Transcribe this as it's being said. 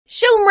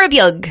Seomra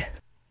Beag.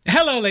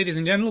 Hello, ladies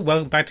and gentlemen.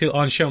 Welcome back to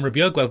On Seomra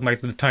Beag. Welcome back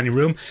to the Tiny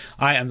Room.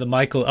 I am the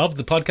Michael of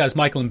the podcast,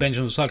 Michael and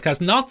Benjamin's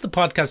podcast, not the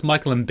podcast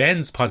Michael and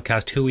Ben's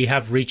podcast, who we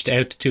have reached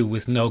out to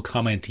with no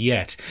comment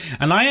yet.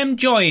 And I am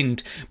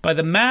joined by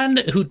the man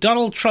who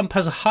Donald Trump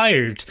has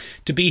hired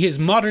to be his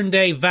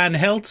modern-day Van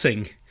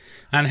Helsing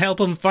and help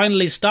him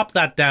finally stop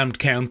that damned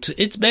count.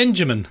 It's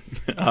Benjamin.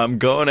 I'm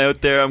going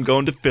out there. I'm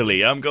going to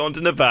Philly. I'm going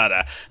to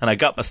Nevada. And I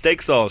got my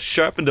stakes all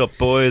sharpened up,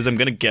 boys. I'm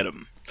going to get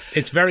them.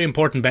 It's very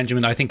important,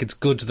 Benjamin. I think it's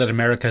good that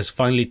America has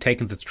finally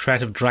taken the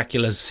threat of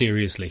Dracula's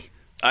seriously.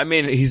 I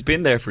mean, he's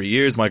been there for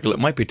years, Michael. It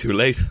might be too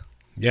late.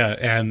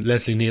 Yeah,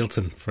 Leslie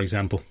Nielsen, for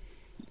example.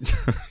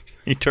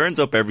 He turns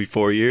up every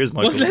 4 years,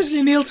 Michael. Was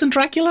Leslie Nielsen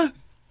Dracula?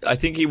 I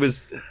think he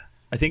was. Yeah,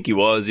 I think he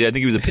was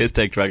a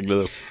piss-take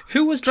Dracula, though.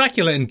 Who was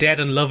Dracula in Dead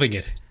and Loving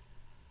It?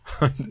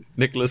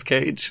 Nicolas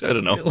Cage? I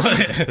don't know.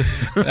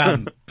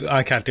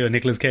 I can't do a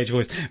Nicolas Cage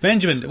voice.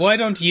 Benjamin, why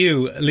don't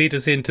you lead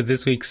us into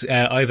this week's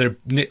either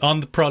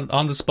on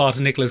the spot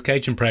Nicolas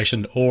Cage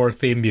impression or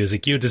theme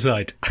music? You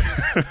decide.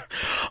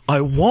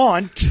 I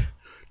want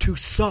to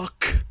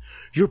suck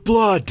your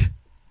blood.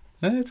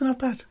 It's not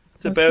bad.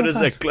 It's about as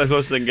close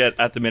as I can get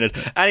at the minute.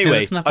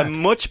 Anyway,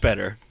 I'm much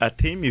better at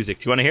theme music.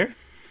 Do you want to hear?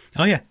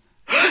 Oh, yeah.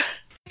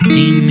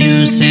 Theme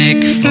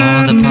music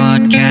for the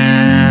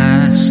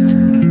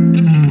podcast.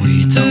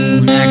 We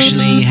don't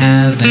actually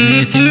have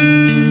any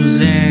theme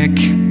music.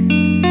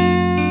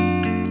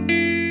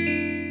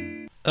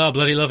 Oh,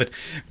 bloody love it.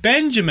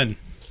 Benjamin.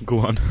 Go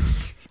on.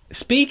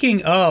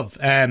 Speaking of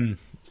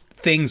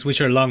things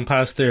which are long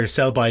past their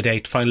sell-by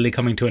date finally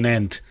coming to an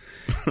end,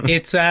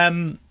 it's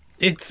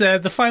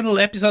the final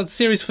episode,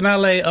 series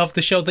finale of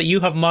the show that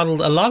you have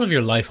modelled a lot of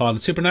your life on,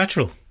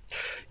 Supernatural.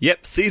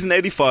 Yep, season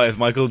 85,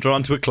 Michael,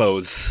 drawn to a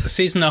close.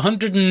 Season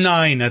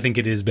 109, I think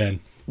it is, Ben.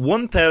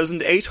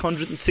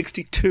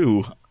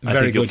 1,862, I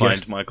think you'll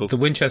find, Michael. The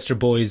Winchester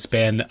boys,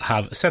 Ben,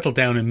 have settled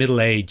down in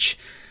middle age,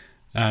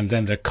 and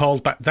then they're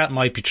called back. That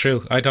might be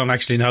true. I don't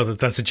actually know that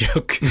that's a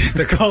joke.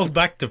 They're called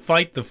back to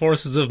fight the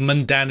forces of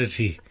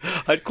mundanity.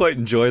 I'd quite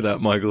enjoy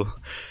that, Michael.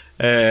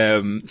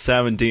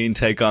 Sam and Dean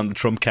take on the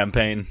Trump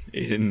campaign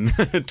in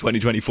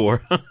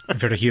 2024.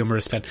 Very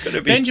humorous, Ben.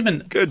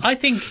 Benjamin, good. I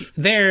think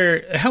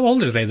how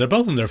old are they? They're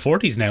both in their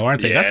 40s now,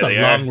 aren't they? Yeah, that's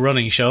a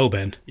long-running show,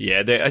 Ben.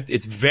 Yeah,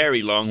 it's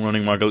very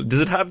long-running, Michael.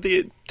 Does it have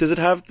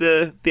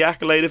the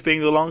accolade of being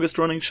the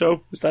longest-running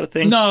show? Is that a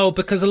thing? No,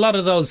 because a lot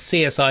of those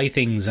CSI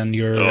things and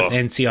your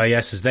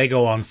NCISs, they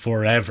go on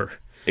forever.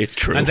 It's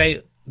true. And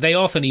they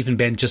often even,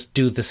 Ben, just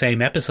do the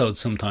same episodes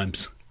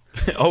sometimes.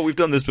 Oh, we've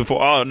done this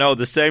before. Oh, no,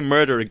 the same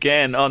murder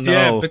again. Oh, no.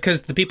 Yeah,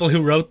 because the people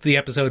who wrote the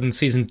episode in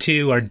season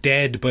 2 are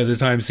dead by the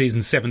time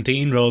season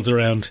 17 rolls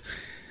around.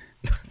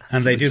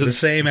 And they do the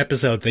same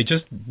episode. They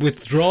just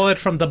withdraw it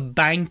from the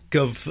bank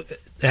of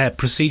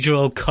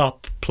procedural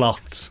cop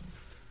plots.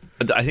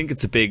 I think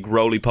it's a big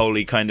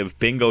roly-poly kind of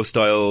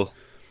bingo-style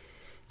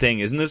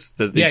thing, isn't it?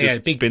 That they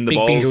just spin the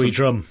balls. Big bingo-y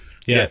drum.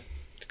 Yeah.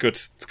 It's good.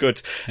 It's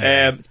good.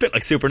 It's a bit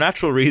like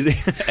Supernatural, really.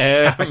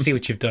 I see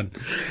what you've done.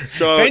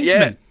 So,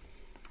 Benjamin,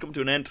 come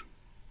to an end.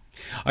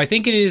 I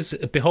think it is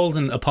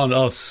beholden upon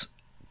us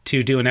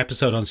to do an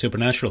episode on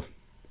Supernatural.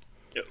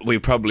 We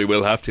probably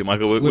will have to,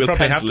 Michael. We'll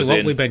probably have pencil to, it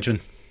won't in. we,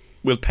 Benjamin?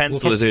 We'll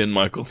pencil it in,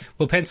 Michael.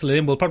 We'll pencil it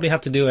in. We'll probably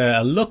have to do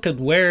a look at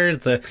where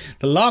the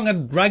long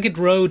and ragged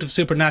road of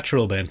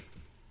Supernatural, Ben.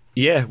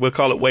 Yeah, we'll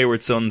call it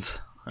Wayward Sons.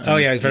 Oh,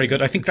 yeah, very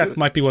good. I think that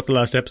might be what the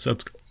last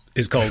episode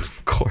is called.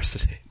 Of course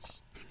it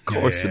is. Of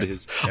course it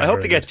is. Yeah, I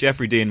hope they get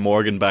Jeffrey Dean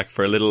Morgan back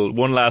for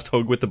one last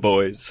hug with the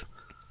boys.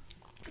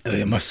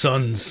 My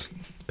sons,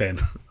 Ben.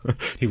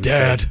 He would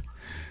Dad. say.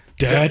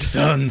 Dad,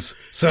 sons.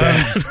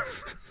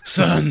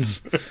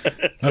 Sons.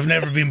 I've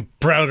never been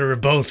prouder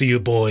of both of you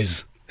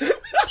boys.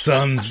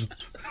 Sons.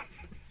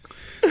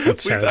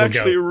 That's We've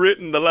actually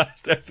written the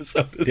last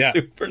episode of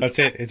Supernatural. That's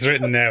it. It's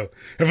written now.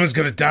 Everyone's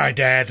going to die,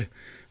 Dad.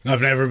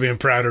 I've never been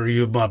prouder of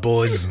you, my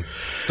boys.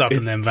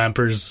 Stopping them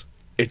vampires.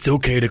 It's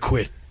okay to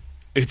quit.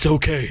 It's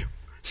okay.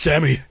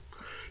 Sammy,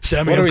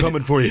 I'm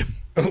coming for you.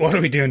 What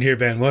are we doing here,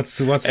 Ben? What's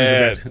this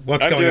about?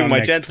 What's going on I'm doing my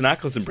next? Jensen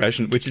Ackles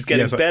impression, which is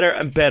getting better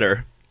and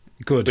better.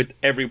 Good. With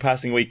every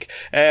passing week.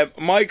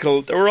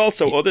 Michael, there were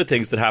also other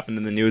things that happened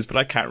in the news, but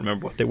I can't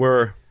remember what they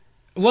were.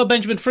 Well,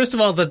 Benjamin, first of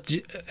all,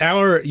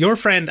 your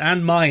friend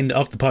and mine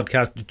of the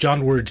podcast,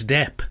 John Ward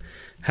Depp,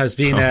 has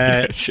been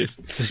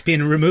has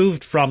been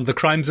removed from the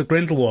Crimes of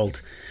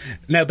Grindelwald.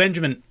 Now,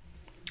 Benjamin,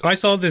 I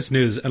saw this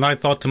news and I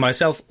thought to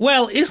myself,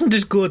 well, isn't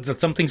it good that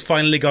something's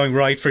finally going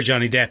right for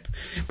Johnny Depp?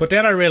 But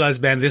then I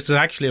realised, Ben, this is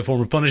actually a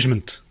form of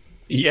punishment.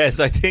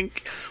 Yes, I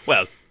think,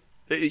 well,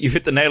 you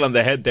hit the nail on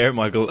the head there,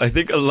 Michael. I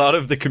think a lot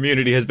of the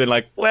community has been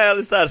like, well,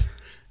 is that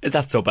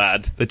so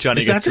bad that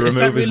Johnny gets to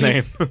remove his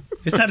name?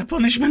 Is that a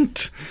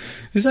punishment?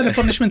 Is that a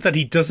punishment that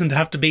he doesn't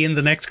have to be in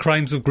the next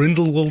Crimes of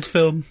Grindelwald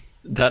film?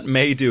 That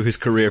may do his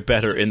career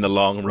better in the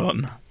long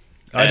run.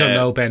 I don't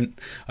know, Ben.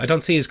 I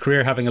don't see his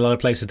career having a lot of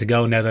places to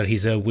go now that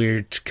he's a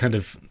weird, kind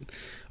of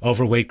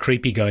overweight,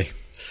 creepy guy.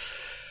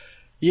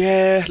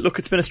 Yeah, look,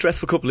 it's been a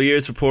stressful couple of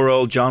years for poor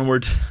old John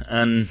Ward,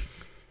 and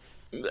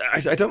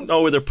I don't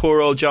know whether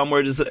poor old John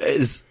Ward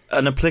is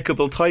an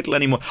applicable title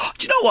anymore.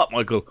 Do you know what,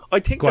 Michael? I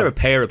think they're a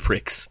pair of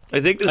pricks. I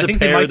think there's a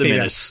pair of them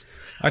in it.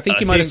 I think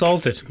you might have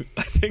solved it.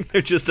 I think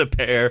they're just a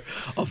pair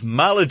of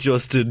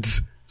maladjusted,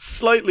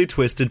 slightly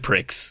twisted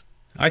pricks.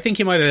 I think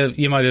you might have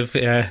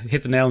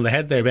hit the nail on the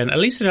head there, Ben. At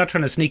least they're not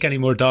trying to sneak any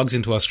more dogs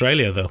into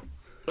Australia, though.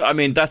 I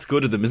mean, that's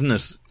good of them, isn't it?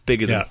 It's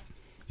big of them.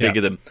 Big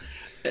of them.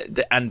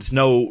 And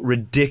no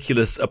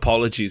ridiculous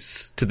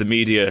apologies to the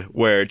media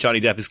where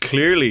Johnny Depp is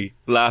clearly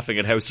laughing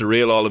at how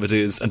surreal all of it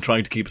is and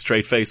trying to keep a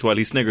straight face while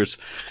he sniggers.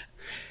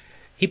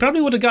 He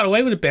probably would have got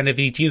away with it, Ben, if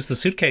he'd used the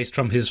suitcase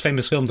from his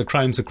famous film The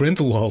Crimes of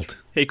Grindelwald.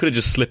 He could have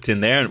just slipped in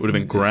there and it would have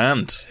been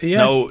grand.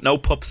 Yeah. No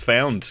pups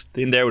found.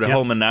 In there with a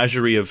whole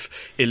menagerie of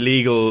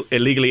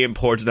illegally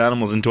imported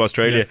animals into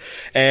Australia.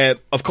 Yeah.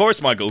 Of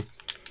course, Michael,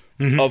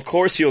 of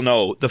course you'll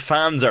know, the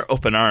fans are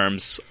up in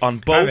arms on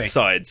both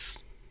sides.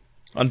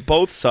 On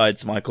both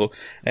sides, Michael.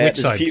 Which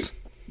sides?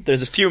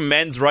 There's a few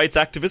men's rights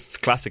activists,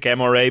 classic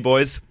MRA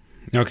boys.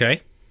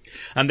 Okay.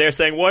 And they're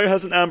saying, why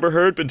hasn't Amber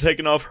Heard been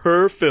taken off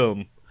her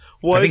film?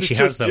 Why is it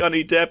just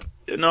Johnny Depp?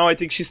 No, I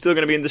think she's still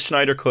going to be in the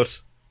Schneider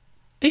Cut.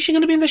 Is she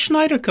going to be in the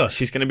Schneider Cut?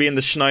 She's going to be in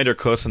the Schneider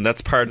Cut, and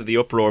that's part of the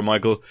uproar,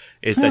 Michael,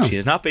 is that she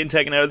has not been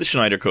taken out of the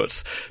Schneider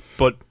Cut.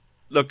 But,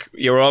 look,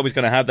 you're always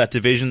going to have that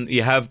division.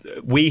 You have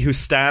we who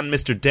stan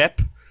Mr.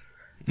 Depp.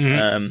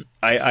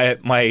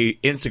 My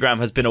Instagram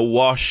has been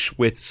awash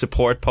with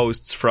support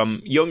posts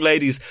from young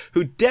ladies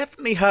who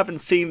definitely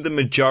haven't seen the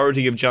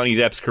majority of Johnny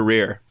Depp's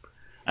career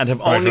and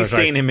have only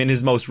seen him in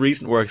his most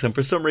recent works, and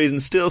for some reason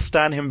still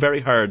stan him very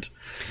hard.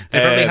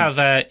 They probably have.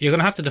 You're going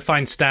to have to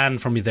define stan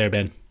for me there,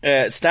 Ben.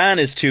 Stan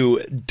is to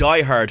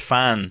diehard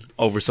fan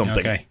over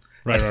something. Okay,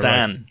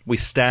 stan. We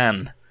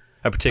stan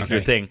a particular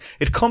thing.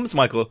 It comes,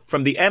 Michael,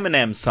 from the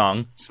Eminem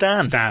song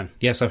Stan. Stan.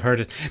 Yes, I've heard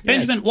it.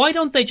 Benjamin, why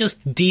don't they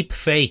just deep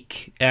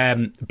fake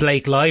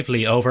Blake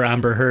Lively over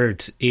Amber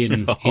Heard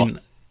in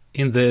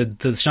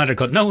the Schneider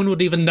Cut? No one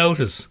would even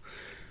notice.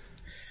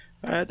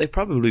 They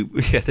probably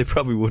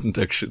wouldn't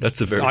actually. That's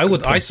a very.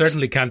 I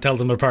certainly can't tell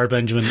them apart,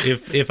 Benjamin.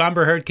 If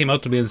Amber Heard came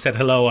up to me and said,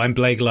 "Hello, I'm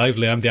Blake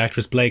Lively. I'm the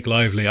actress Blake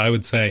Lively," I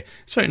would say,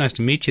 "It's very nice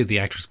to meet you, the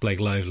actress Blake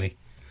Lively."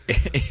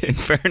 In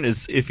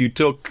fairness, if you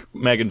took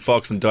Megan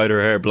Fox and dyed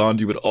her hair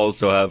blonde, you would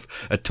also have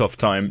a tough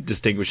time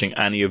distinguishing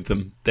any of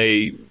them.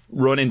 They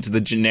run into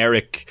the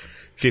generic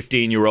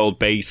 15-year-old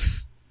bait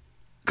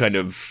kind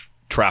of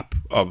trap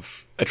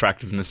of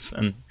attractiveness,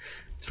 and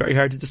it's very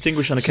hard to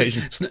distinguish on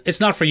occasion.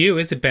 It's not for you,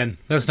 is it, Ben?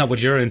 That's not what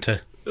you're into.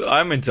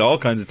 I'm into all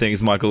kinds of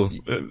things, Michael.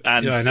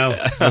 And yeah, I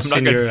know. I've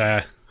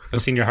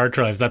seen your hard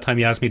drive. That time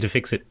you asked me to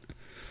fix it.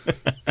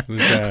 It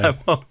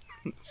was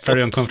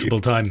very uncomfortable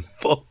time.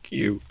 Fuck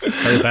you.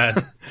 Very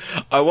bad.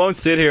 I won't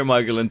sit here,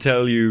 Michael, and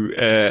tell you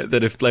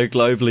that if Blake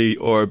Lively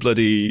or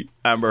bloody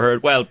Amber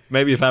Heard, well,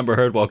 maybe if Amber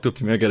Heard walked up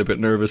to me, I'd get a bit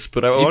nervous,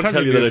 but I won't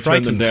tell you that I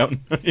turned them down.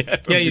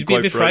 Yeah, you'd be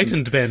a bit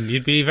frightened, Ben.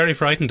 You'd be very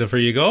frightened of her.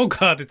 You go, oh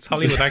God, it's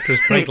Hollywood actress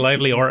Blake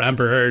Lively or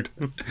Amber Heard.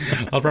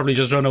 I'll probably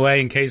just run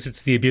away in case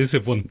it's the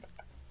abusive one.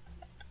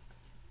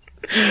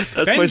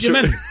 That's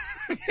Benjamin,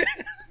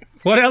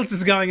 what else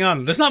is going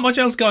on? There's not much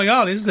else going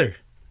on, is there?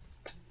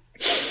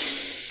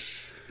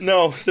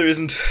 No, there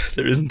isn't.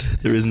 There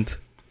isn't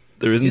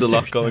a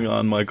lot going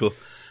on, Michael.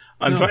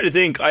 I'm trying to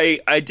think.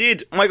 I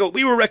did, Michael,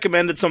 we were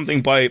recommended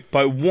something by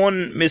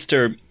one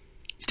Mr.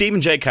 Stephen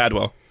J.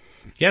 Cadwell.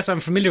 Yes, I'm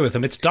familiar with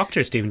him. It's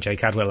Dr. Stephen J.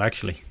 Cadwell,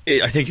 actually.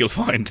 I think you'll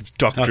find it's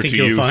Doctor to you, I think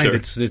you'll find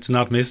it's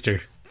not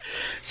Mr.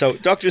 So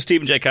Dr.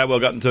 Stephen J. Cadwell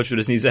got in touch with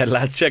us and he said,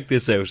 lads, check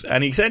this out.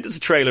 And he sent us a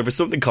trailer for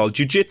something called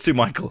Jiu-Jitsu,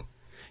 Michael.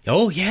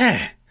 Oh,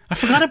 yeah. I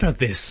forgot about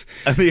this.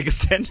 And the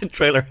extended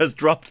trailer has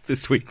dropped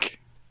this week.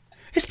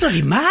 It's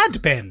bloody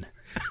mad, Ben.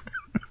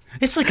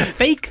 It's like a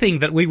fake thing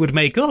that we would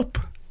make up.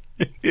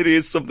 It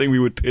is something we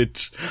would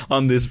pitch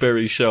on this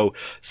very show.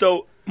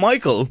 So,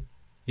 Michael.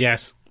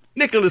 Yes.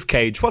 Nicolas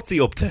Cage, what's he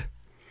up to?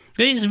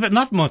 He's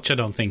not much, I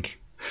don't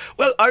think.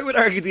 Well, I would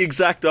argue the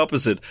exact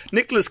opposite.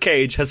 Nicolas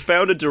Cage has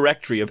found a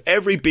directory of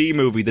every B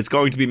movie that's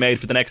going to be made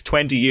for the next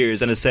 20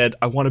 years and has said,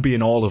 I want to be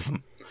in all of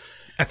them.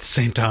 At the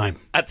same time.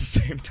 At the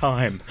same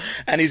time.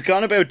 And he's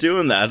gone about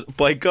doing that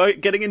by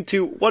getting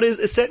into what is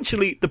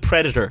essentially The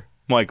Predator,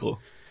 Michael,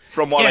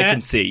 from what I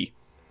can see.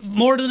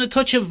 More than a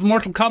touch of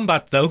Mortal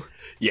Kombat, though.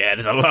 Yeah,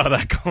 there's a lot of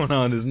that going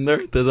on, isn't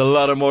there? There's a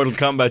lot of Mortal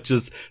Kombat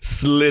just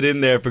slid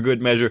in there for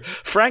good measure.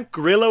 Frank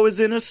Grillo is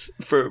in it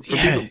for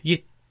people.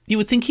 You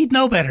would think he'd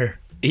know better.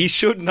 He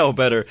should know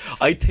better.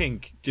 I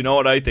think. Do you know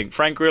what I think?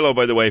 Frank Grillo,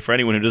 by the way, for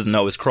anyone who doesn't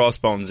know, is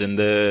Crossbones in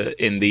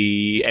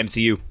the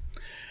MCU.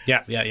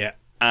 Yeah.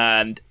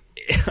 And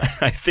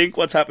I think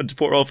what's happened to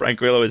poor old Frank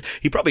Grillo is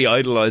he probably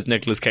idolised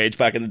Nicolas Cage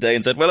back in the day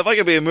and said, well, if I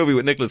could be in a movie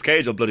with Nicolas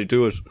Cage, I'll bloody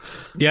do it.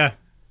 Yeah.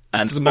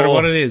 And doesn't matter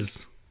what it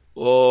is.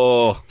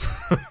 Oh,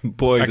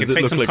 boy, I does could it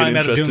take look some like time an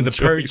out of doing interesting The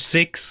Purge choice.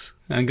 6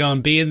 and go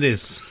and be in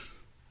this.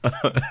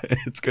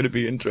 It's going to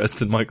be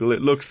interesting, Michael.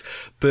 It looks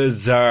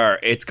bizarre.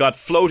 It's got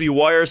floaty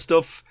wire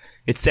stuff.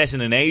 It's set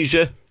in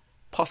Asia,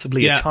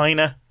 possibly in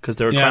China, because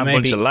they're a grand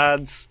bunch of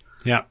lads.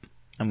 Yeah.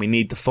 And we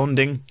need the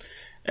funding.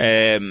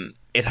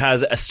 It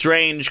has a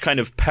strange kind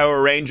of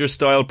Power Ranger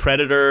style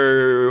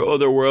Predator,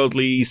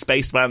 otherworldly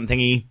spaceman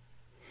thingy.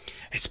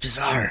 It's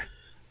bizarre.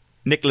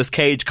 Nicolas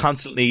Cage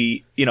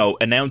constantly,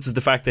 announces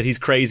the fact that he's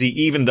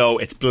crazy, even though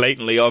it's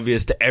blatantly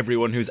obvious to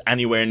everyone who's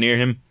anywhere near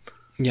him.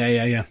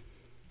 Yeah.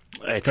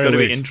 It's going to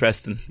be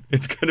interesting.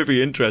 It's going to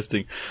be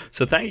interesting.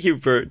 So thank you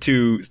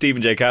to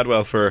Stephen J.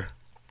 Cadwell for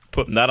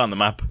putting that on the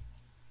map.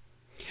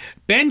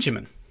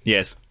 Benjamin.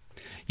 Yes.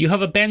 You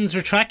have a Ben's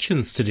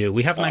retractions to do.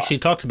 We haven't actually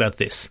talked about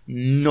this.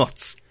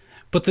 Nuts.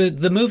 But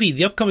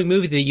the upcoming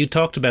movie that you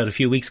talked about a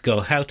few weeks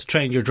ago, How to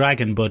Train Your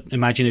Dragon, but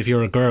imagine if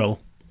you're a girl.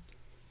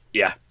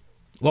 Yeah.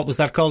 What was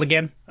that called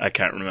again? I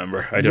can't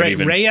remember. I don't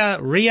even...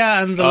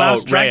 Raya and the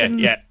Last Dragon?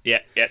 Yeah,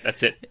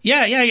 that's it.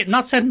 Yeah,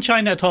 not set in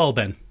China at all,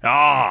 Ben.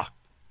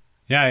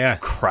 Yeah.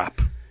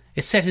 Crap.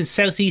 It's set in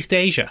Southeast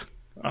Asia.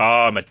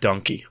 I'm a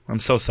donkey. I'm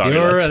so sorry.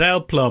 You're an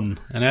L plum.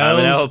 I'm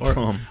an L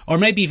plum. Or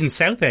maybe even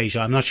South Asia,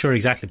 I'm not sure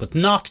exactly, but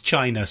not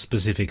China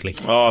specifically.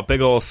 Oh,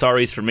 big ol'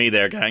 sorries for me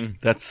there, gang.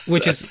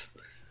 Which is,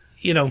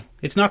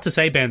 it's not to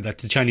say, Ben, that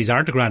the Chinese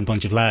aren't a grand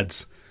bunch of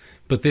lads,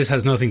 but this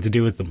has nothing to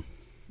do with them.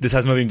 This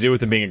has nothing to do with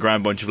them being a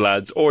grand bunch of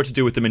lads, or to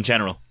do with them in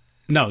general.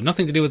 No,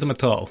 nothing to do with them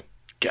at all.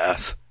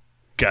 Gas.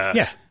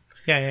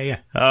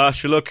 Yeah.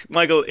 Sure, look,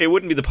 Michael, it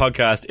wouldn't be the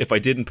podcast if I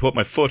didn't put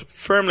my foot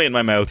firmly in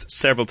my mouth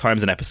several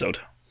times an episode.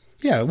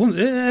 Yeah,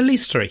 at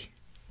least 3.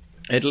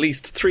 At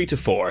least 3 to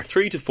 4.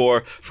 3 to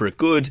 4 for a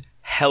good,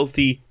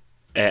 healthy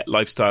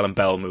lifestyle and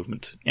bowel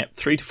movement. Yeah,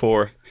 3 to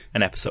 4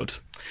 an episode.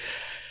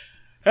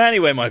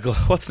 Anyway, Michael,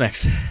 what's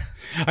next?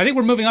 I think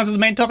we're moving on to the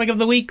main topic of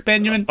the week,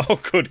 Benjamin. Oh,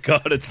 good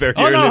God, it's very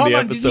early in the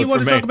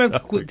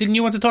episode. Didn't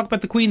you want to talk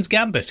about the Queen's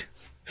Gambit?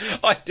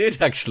 I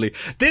did, actually.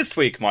 This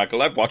week,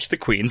 Michael, I've watched the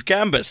Queen's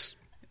Gambit.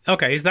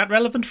 Okay, is that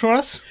relevant for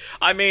us?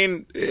 I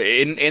mean,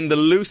 in the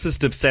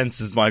loosest of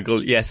senses,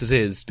 Michael, yes it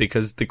is,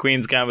 because the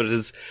Queen's Gambit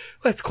is,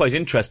 it's quite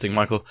interesting,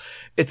 Michael.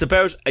 It's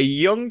about a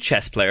young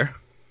chess player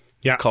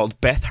called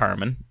Beth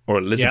Harmon, or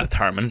Elizabeth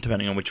Harmon,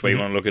 depending on which way you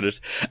want to look at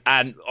it.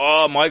 And,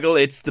 Michael,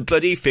 it's the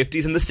bloody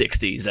 50s and the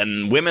 60s,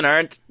 and women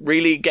aren't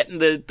really getting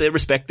the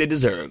respect they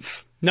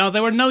deserve. No, they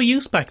were no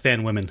use back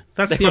then, women.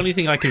 That's the only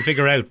thing I can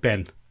figure out,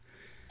 Ben.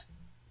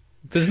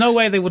 There's no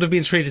way they would have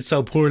been treated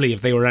so poorly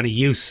if they were any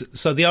use.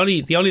 So the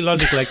only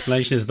logical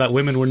explanation is that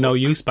women were no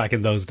use back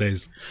in those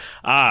days.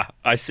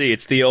 I see.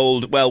 It's the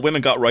old,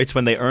 women got rights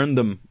when they earned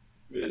them.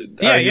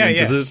 Yeah.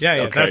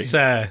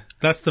 Okay.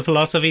 That's the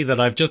philosophy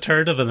that I've just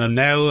heard of, and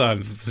I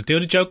was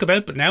doing a joke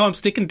about, but now I'm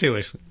sticking to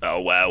it.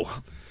 Oh,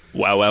 wow.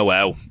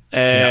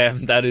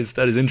 That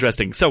is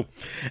interesting. So,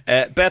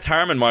 Beth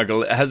Harmon,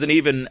 Michael, has an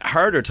even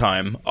harder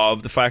time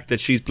of the fact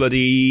that she's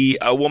bloody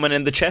a woman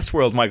in the chess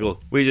world,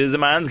 Michael, which is a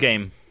man's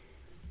game.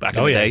 Back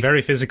in the day.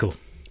 Very physical.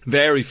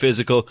 Very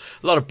physical.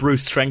 A lot of brute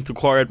strength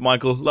required,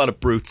 Michael. A lot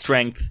of brute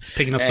strength.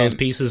 Picking up those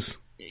pieces.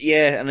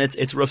 Yeah, and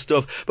it's rough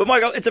stuff. But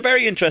Michael, it's a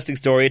very interesting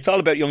story. It's all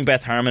about young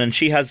Beth Harmon, and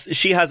she has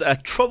a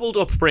troubled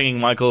upbringing,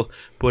 Michael,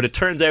 but it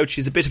turns out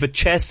she's a bit of a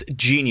chess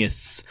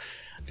genius.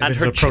 A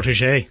bit of a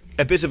protege.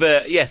 A bit of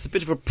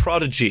a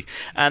prodigy.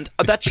 And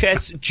that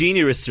chess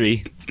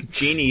geniusery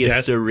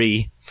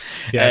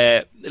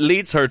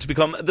leads her to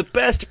become the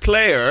best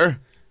player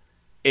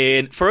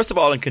first of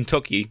all in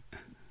Kentucky.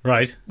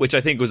 Right. Which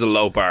I think was a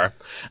low bar.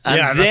 And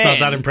that's not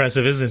that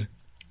impressive, is it?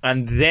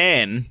 And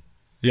then...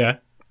 Yeah.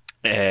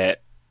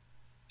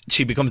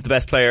 She becomes the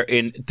best player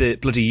in the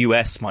bloody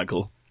US,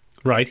 Michael.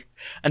 Right.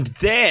 And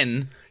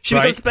then she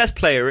becomes the best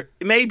player,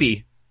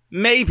 maybe,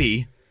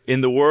 in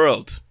the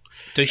world.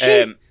 Does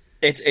she?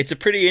 It's a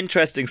pretty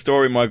interesting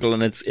story, Michael,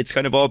 and it's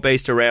kind of all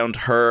based around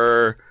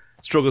her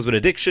struggles with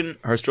addiction,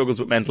 her struggles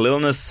with mental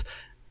illness,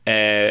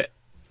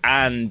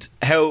 and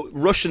how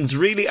Russians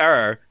really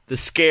are the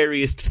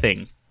scariest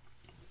thing.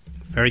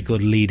 Very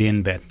good lead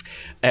in, Ben.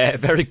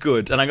 Very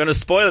good. And I'm going to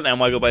spoil it now,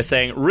 Michael, by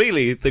saying,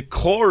 really, the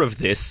core of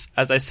this,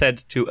 as I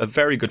said to a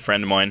very good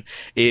friend of mine,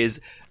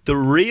 is the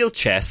real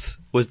chess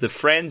was the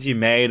friends you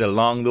made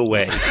along the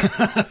way.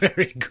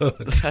 Very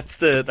good. That's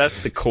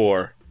the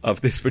core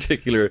of this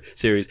particular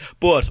series.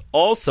 But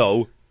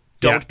also,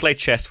 don't play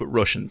chess with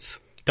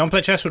Russians. Don't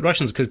play chess with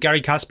Russians, because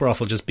Garry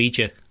Kasparov will just beat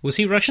you. Was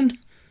he Russian?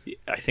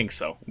 I think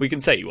so. We can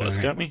say he was,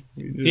 can't we?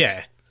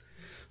 Yeah.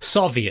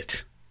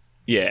 Soviet.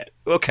 Yeah.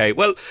 Okay.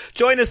 Well,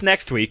 join us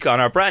next week on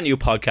our brand new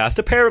podcast,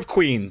 A Pair of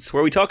Queens,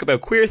 where we talk about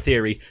queer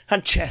theory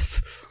and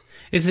chess.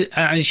 Is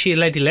she a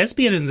lady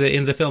lesbian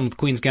in the film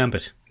Queen's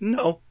Gambit?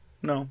 No.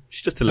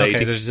 She's just a lady.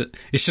 Okay,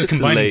 it's just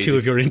combining two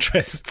of your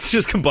interests. It's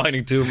just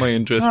combining two of my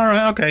interests. All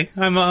right. Okay.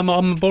 I'm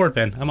on board,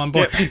 Ben. I'm on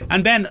board. Yeah.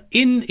 And Ben,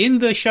 in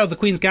the show The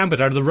Queen's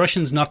Gambit, are the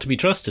Russians not to be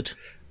trusted?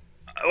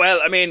 Well,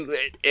 I mean,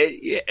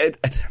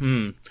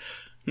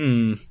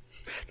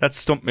 that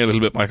stumped me a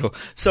little bit, Michael.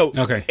 So,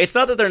 It's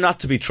not that they're not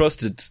to be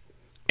trusted.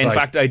 In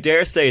fact, I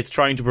dare say it's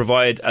trying to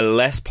provide a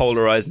less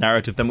polarised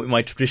narrative than we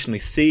might traditionally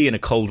see in a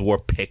Cold War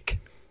pick.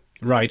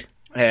 Right.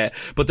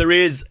 But there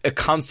is a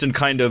constant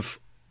kind of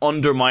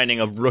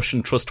undermining of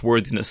Russian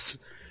trustworthiness.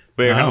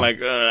 Where you're kind of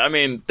like, I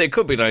mean, they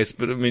could be nice,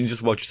 but I mean,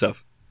 just watch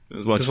yourself.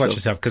 Just watch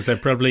yourself, because they're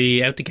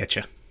probably out to get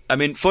you. I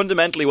mean,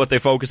 fundamentally what they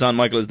focus on,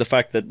 Michael, is the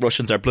fact that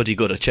Russians are bloody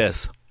good at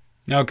chess.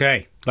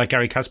 Okay, like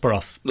Garry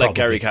Kasparov. Like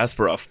Garry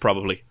Kasparov,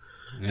 probably.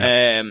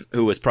 Yeah.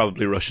 Who was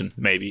probably Russian,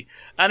 maybe.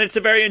 And it's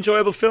a very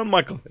enjoyable film,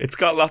 Michael. It's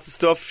got lots of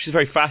stuff. She's a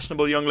very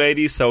fashionable young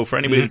lady, so for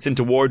anybody that's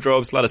into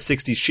wardrobes, a lot of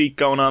 60s chic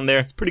going on there.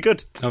 It's pretty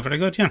good. Oh, very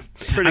good, yeah.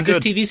 It's pretty and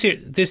good.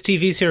 This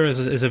TV series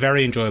is a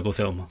very enjoyable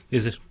film,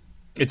 is it?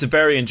 It's a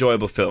very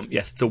enjoyable film.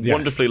 Yes, it's a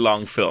wonderfully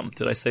long film.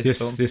 Did I say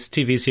film? This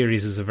TV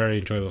series is a very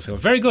enjoyable film.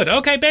 Very good.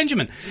 Okay,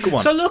 Benjamin. Go on.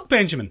 So look,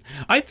 Benjamin,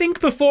 I think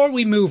before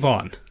we move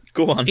on,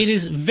 Go on. it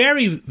is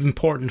very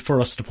important for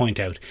us to point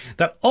out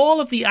that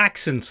all of the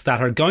accents that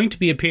are going to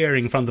be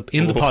appearing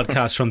in the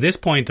podcast from this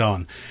point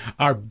on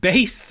are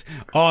based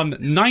on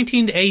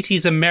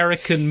 1980s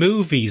American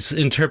movies'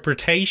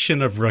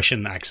 interpretation of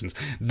Russian accents.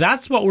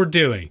 That's what we're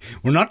doing.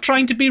 We're not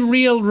trying to be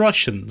real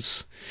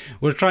Russians.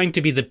 We're trying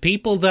to be the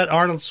people that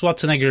Arnold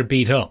Schwarzenegger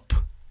beat up.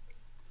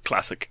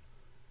 Classic.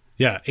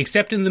 Yeah,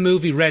 except in the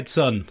movie Red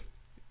Sun.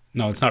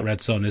 No, it's not Red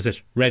Sun, is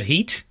it? Red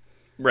Heat?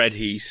 Red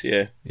Heat,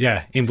 yeah.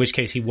 Yeah, in which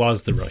case he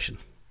was the Russian.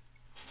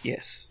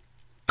 Yes.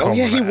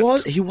 Comrade.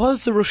 He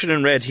was the Russian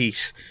in Red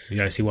Heat.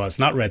 Yes, he was.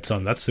 Not Red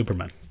Sun, that's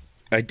Superman.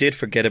 I did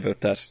forget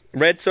about that.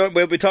 Red Sun,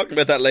 we'll be talking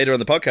about that later on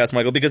the podcast,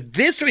 Michael, because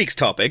this week's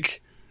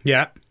topic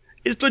Yeah.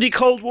 is bloody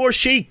Cold War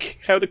chic.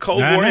 How the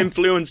Cold War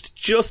influenced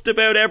just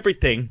about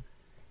everything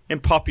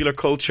in popular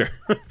culture.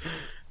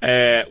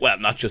 Well,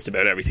 not just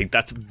about everything.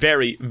 That's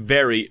very,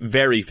 very,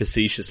 very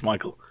facetious,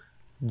 Michael.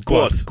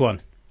 Go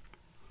on.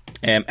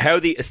 How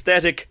the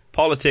aesthetic,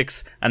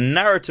 politics, and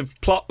narrative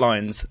plot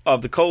lines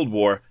of the Cold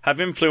War have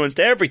influenced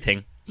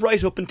everything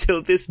right up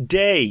until this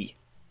day.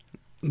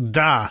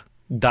 Da,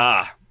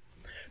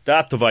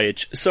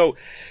 Tovajic. So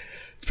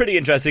it's pretty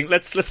interesting.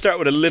 Let's start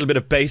with a little bit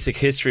of basic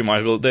history,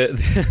 Michael.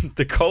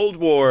 The Cold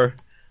War.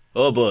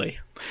 Oh boy,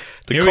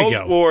 the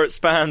Cold War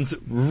spans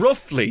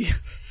roughly.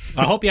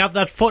 I hope you have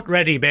that foot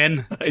ready,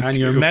 Ben, and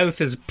your mouth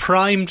is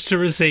primed to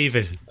receive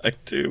it. I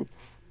do.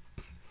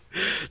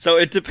 So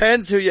it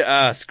depends who you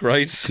ask,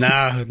 right?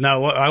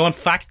 No, I want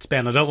facts,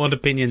 Ben. I don't want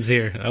opinions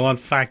here. I want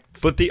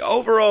facts. But the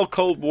overall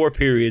Cold War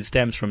period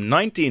stems from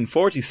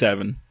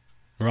 1947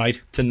 right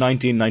to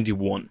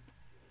 1991.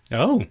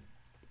 Oh.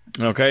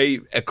 Okay,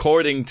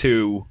 according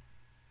to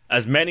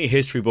as many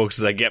history books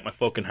as I get my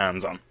fucking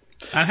hands on.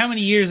 And how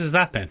many years is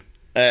that, Ben?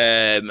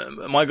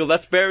 Michael,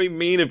 that's very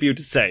mean of you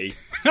to say.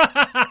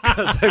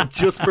 Because I've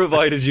just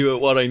provided you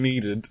with what I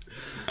needed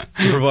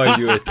to provide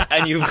you with.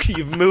 And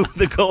you've moved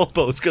the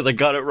goalpost because I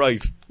got it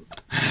right.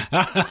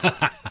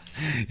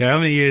 Yeah, how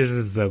many years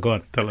is it though? Go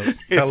on, tell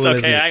us. It's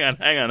okay,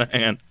 hang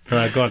on. All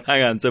right, go on.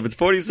 Hang on, so if it's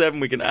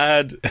 47, we can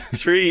add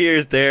 3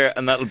 years there,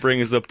 and that'll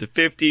bring us up to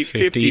 50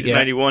 to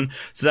 91.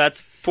 So that's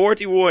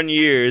 41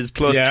 years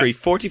plus 3.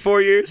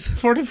 44 years?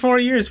 44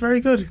 years, very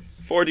good.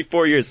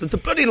 44 years. So it's a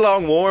bloody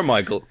long war,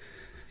 Michael.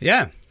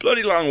 Yeah.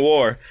 Bloody long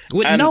war.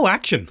 With no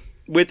action.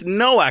 With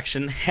no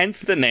action,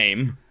 hence the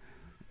name,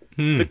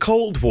 the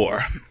Cold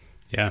War.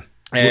 Yeah.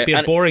 It would be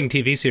a boring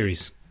TV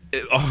series.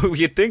 Oh,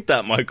 you'd think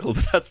that, Michael,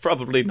 but that's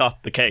probably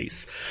not the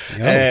case.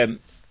 Oh.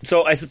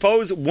 So I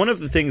suppose one of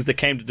the things that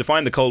came to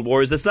define the Cold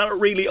War is that it's not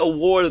really a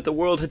war that the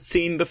world had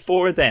seen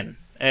before then.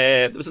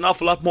 There was an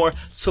awful lot more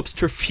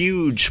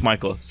subterfuge,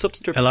 Michael.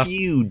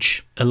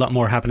 Subterfuge. A lot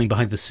more happening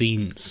behind the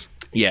scenes.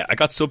 Yeah, I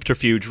got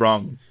subterfuge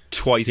wrong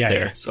twice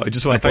there. Yeah. So I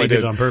just want to point out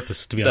it on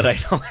purpose, to be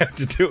honest. That I know how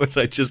to do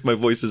it. My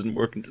voice isn't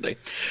working today.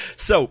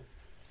 So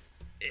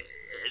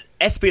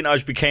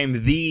espionage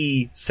became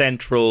the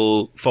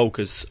central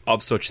focus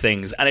of such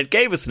things, and it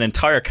gave us an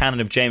entire canon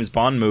of James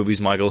Bond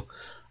movies, Michael,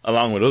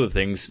 along with other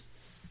things.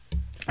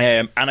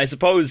 And I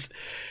suppose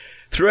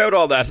throughout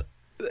all that,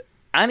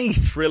 any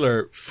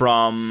thriller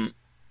from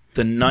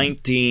the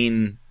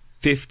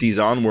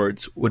 1950s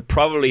onwards would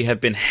probably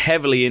have been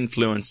heavily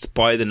influenced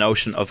by the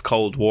notion of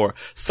Cold War.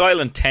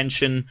 Silent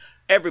tension,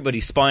 everybody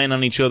spying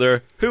on each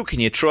other. Who can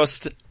you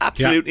trust?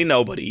 Absolutely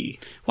nobody.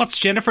 What's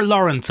Jennifer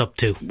Lawrence up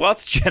to?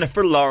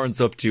 Jennifer,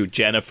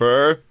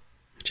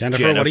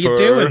 what are you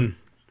doing?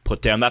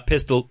 Put down that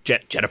pistol.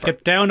 Jennifer.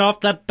 Get down off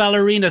that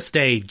ballerina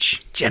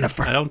stage.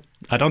 Jennifer.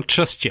 I don't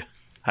trust you.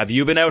 Have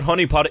you been out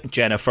honeypotting?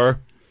 Jennifer.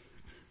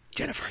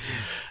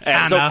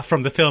 Anna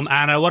from the film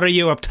Anna. What are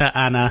you up to,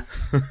 Anna?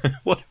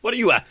 What are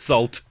you at,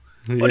 Salt?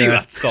 What are you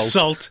at, Salt?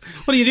 Salt.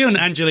 What are you doing,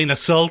 Angelina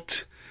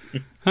Salt?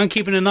 I'm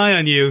keeping an eye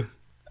on you.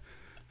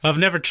 I've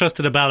never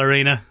trusted a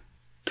ballerina.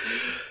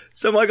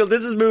 So, Michael,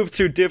 this has moved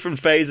through different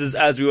phases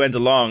as we went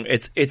along.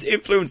 It's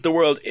influenced the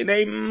world in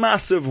a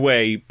massive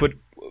way, but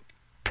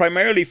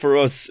primarily for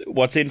us,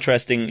 what's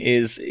interesting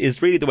is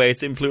really the way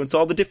it's influenced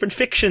all the different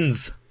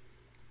fictions.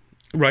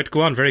 Right,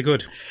 go on, very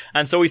good.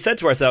 And so we said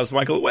to ourselves,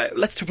 Michael, well,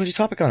 let's do a bloody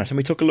topic on it, and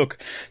we took a look.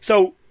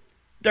 So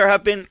there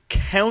have been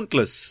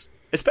countless,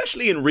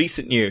 especially in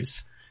recent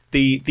years,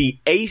 the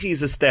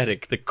 80s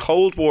aesthetic, the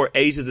Cold War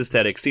 80s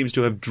aesthetic seems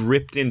to have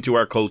dripped into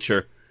our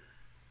culture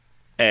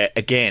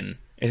again.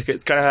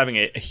 It's kind of having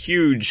a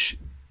huge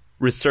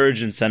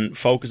resurgence and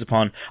focus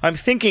upon. I'm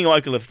thinking,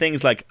 Michael, of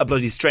things like a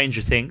bloody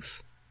Stranger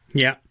Things.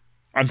 Yeah.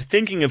 I'm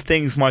thinking of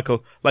things,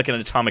 Michael, like an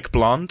Atomic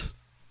Blonde.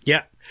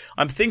 Yeah.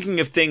 I'm thinking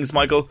of things,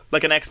 Michael,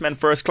 like an X-Men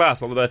First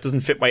Class, although that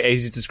doesn't fit my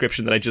 80s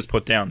description that I just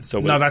put down. So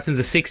No, that's in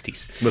the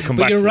 60s. We'll come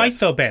but back you're to right, that.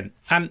 though, Ben.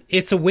 And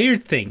it's a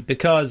weird thing,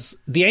 because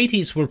the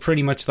 80s were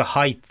pretty much the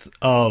height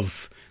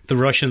of the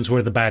Russians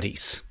were the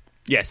baddies.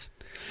 Yes.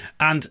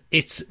 And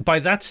it's by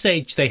that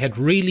stage they had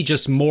really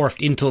just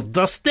morphed into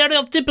the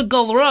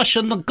stereotypical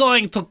Russian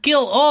going to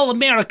kill all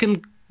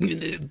American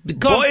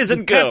Boys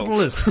and girls.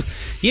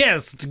 capitalists.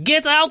 Yes,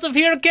 get out of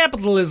here,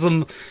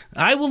 capitalism.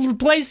 I will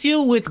replace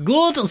you with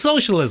good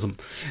socialism.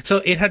 So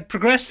it had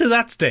progressed to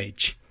that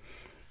stage,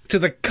 to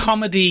the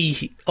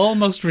comedy,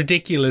 almost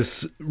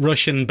ridiculous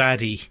Russian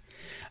baddie.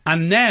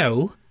 And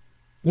now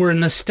we're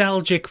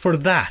nostalgic for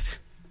that.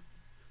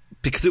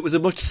 Because it was a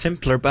much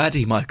simpler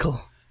baddie, Michael.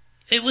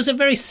 It was a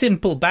very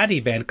simple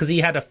baddie, Ben, because he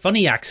had a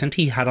funny accent.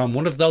 He had on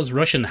one of those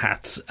Russian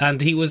hats,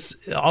 and he was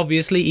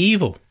obviously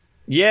evil.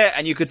 Yeah,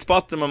 and you could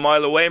spot them a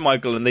mile away,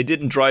 Michael, and they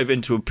didn't drive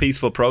into a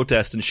peaceful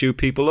protest and shoot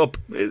people up.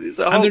 It's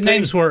a whole And their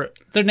thing.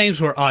 names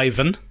were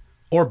Ivan,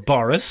 or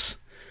Boris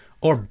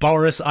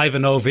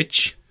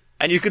Ivanovich.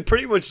 And you could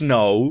pretty much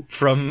know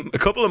from a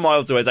couple of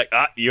miles away, it's like,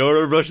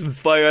 you're a Russian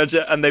spy, aren't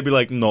you? And they'd be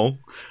like, no.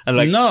 And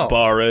like, No.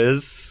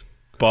 Boris,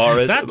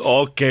 That's-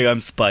 okay, I'm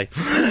spy.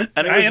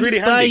 And it I was am really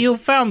spy, handy. you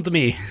found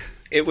me.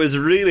 It was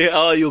really,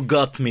 you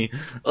got me.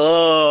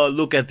 Oh,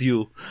 look at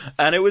you.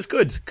 And it was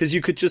good, because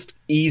you could just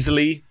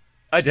easily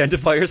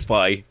identify your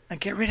spy and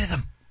get rid of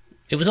them.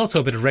 It was also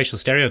a bit of racial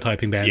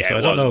stereotyping, Ben, Yeah, so it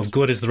I don't know was. if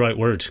good is the right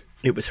word.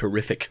 It was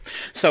horrific.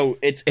 So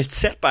it's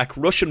set back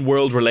Russian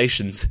world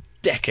relations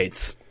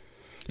decades.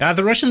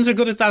 The Russians are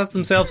good at that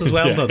themselves as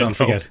well, though, don't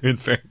forget. In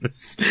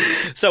fairness.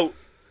 So,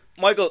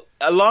 Michael,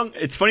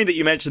 it's funny that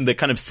you mentioned the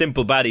kind of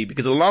simple baddie,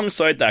 because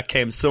alongside that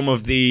came some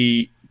of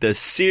the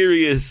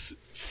serious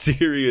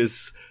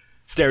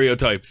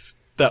stereotypes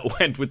that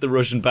went with the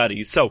Russian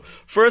baddies. So,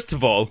 first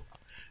of all,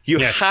 you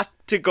Yes. had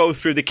to go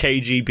through the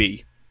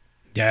KGB.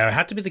 Yeah, it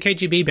had to be the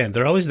KGB, Ben.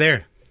 They're always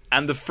there.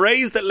 And the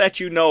phrase that let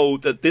you know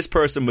that this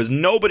person was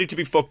nobody to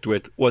be fucked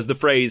with was the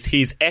phrase,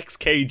 he's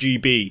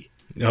ex-KGB.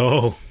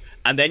 Oh,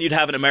 And then you'd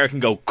have an American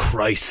go,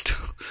 Christ.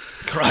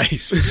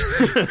 Christ.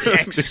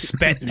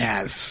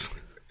 Ex-Spetsnaz.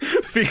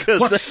 Because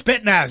What's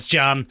Spetsnaz,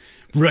 John?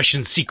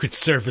 Russian Secret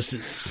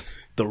Services.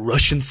 the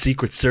Russian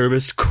Secret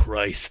Service,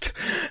 Christ.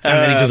 And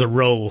then he does a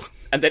roll.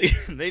 And then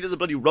he does a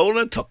bloody roll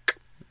and tuck.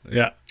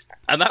 Yeah.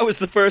 And that was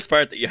the first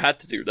part that you had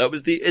to do. That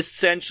was the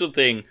essential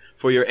thing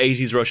for your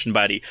 80s Russian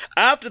baddie.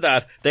 After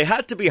that, they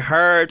had to be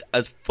hard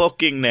as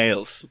fucking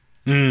nails.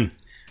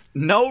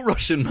 No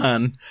Russian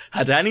man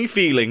had any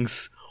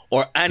feelings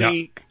or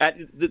any...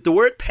 The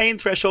word pain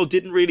threshold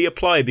didn't really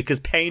apply because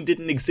pain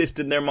didn't exist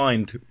in their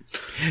mind.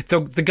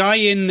 The guy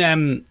in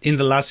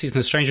the last season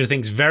of Stranger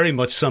Things very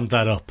much summed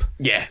that up.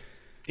 Yeah.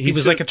 He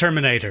was like a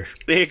Terminator.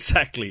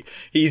 Exactly.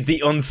 He's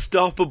the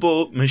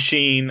unstoppable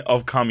machine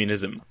of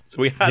communism.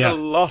 So we had a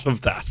lot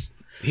of that.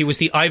 He was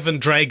the Ivan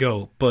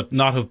Drago, but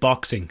not of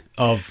boxing,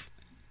 of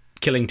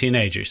killing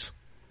teenagers.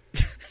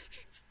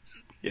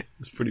 Yeah,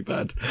 it's pretty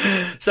bad.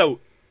 So,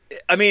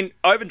 I mean,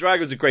 Ivan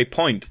Drago's a great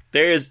point.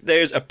 There's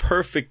a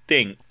perfect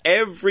thing.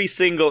 Every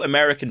single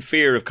American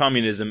fear of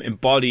communism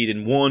embodied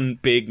in one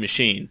big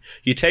machine.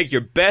 You take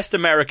your best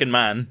American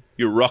man,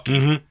 your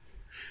Rocky,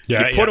 you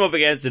put him up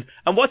against it,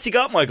 and what's he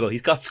got, Michael?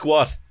 He's got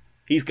squat.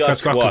 He's got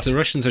squat. Because the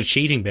Russians are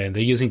cheating, Ben.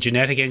 They're using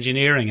genetic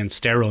engineering and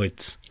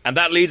steroids. And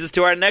that leads us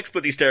to our next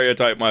bloody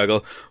stereotype,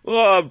 Michael.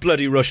 Oh,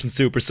 bloody Russian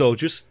super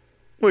soldiers.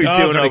 What are you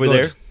doing very over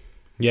good. there?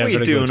 Yeah, What are you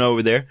very doing good.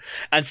 over there?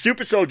 And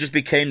super soldiers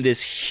became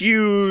this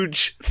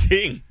huge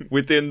thing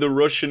within the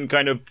Russian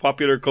kind of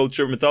popular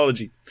culture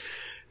mythology.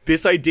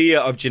 This idea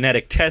of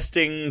genetic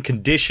testing,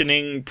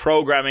 conditioning,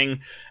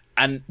 programming,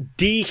 and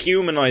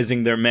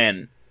dehumanizing their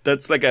men.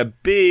 That's like a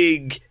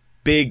big,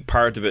 big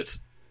part of it.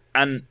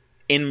 And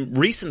in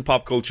recent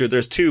pop culture,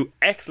 there's two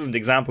excellent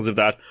examples of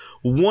that.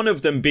 One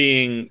of them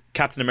being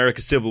Captain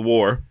America Civil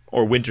War,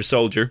 or Winter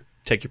Soldier.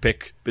 Take your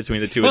pick between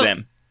the two of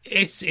them.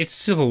 It's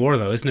Civil War,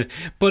 though, isn't it?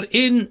 But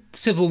in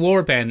Civil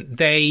War, Ben,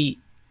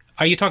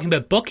 are you talking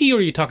about Bucky or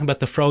are you talking about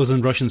the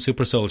frozen Russian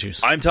super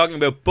soldiers? I'm talking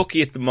about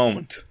Bucky at the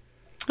moment.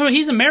 Oh,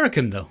 he's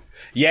American, though.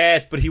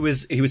 Yes, but he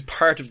was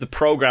part of the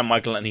program,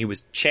 Michael, and he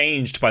was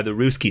changed by the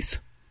Ruskies.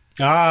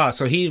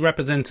 So he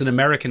represents an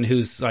American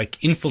who's like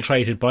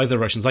infiltrated by the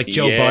Russians, like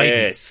Joe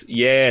Biden.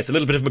 Yes, a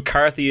little bit of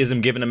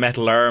McCarthyism given a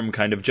metal arm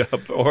kind of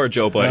job, or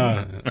Joe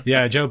Biden.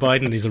 Yeah, Joe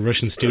Biden, he's a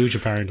Russian stooge,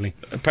 apparently.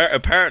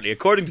 Apparently,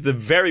 according to the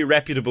very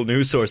reputable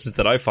news sources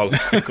that I follow,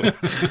 Michael,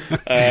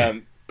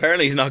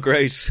 apparently he's not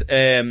great.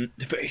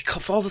 He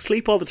falls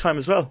asleep all the time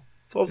as well.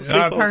 Falls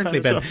asleep all the Apparently,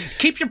 time Ben. as well.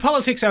 Keep your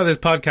politics out of this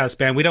podcast,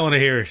 Ben. We don't want to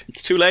hear it.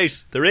 It's too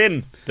late. They're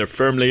in. They're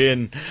firmly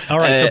in. All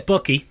right, so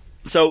Bucky.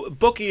 So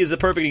Bucky is a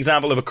perfect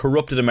example of a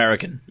corrupted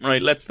American.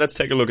 Right, let's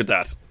take a look at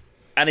that.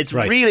 And it's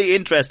Right. really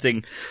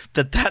interesting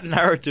that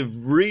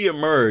narrative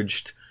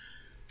re-emerged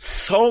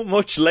so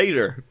much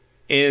later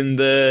in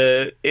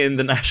the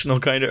national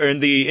kind of, or in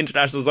the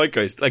international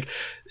zeitgeist. Like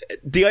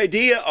the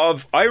idea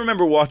of, I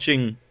remember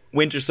watching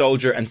Winter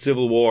Soldier and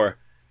Civil War,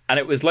 And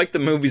it was like the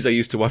movies I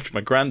used to watch with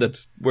my granddad,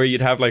 where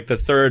you'd have like the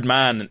third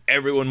man and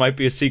everyone might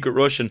be a secret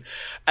Russian.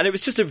 And it was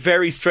just a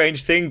very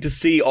strange thing to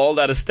see all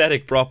that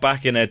aesthetic brought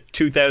back in a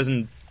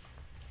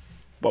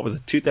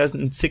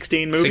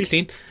 2016 movie?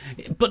 16.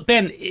 But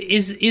Ben,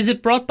 is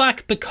it brought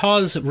back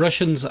because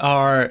Russians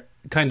are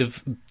kind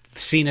of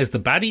seen as the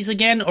baddies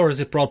again, or is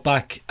it brought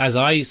back, as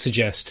I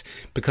suggest,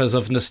 because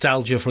of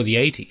nostalgia for the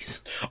 80s?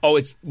 Oh,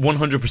 it's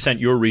 100%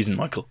 your reason,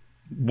 Michael.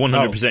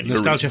 100%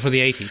 nostalgia for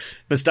the 80s.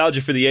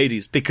 Nostalgia for the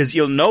 80s. Because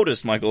you'll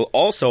notice, Michael,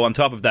 also on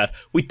top of that,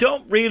 we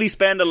don't really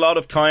spend a lot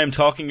of time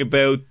talking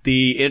about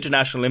the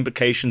international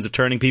implications of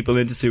turning people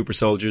into super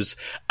soldiers.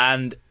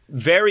 And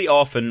very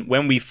often,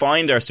 when we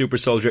find our super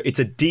soldier, it's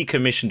a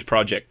decommissioned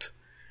project.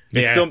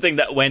 It's something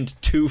that went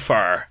too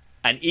far.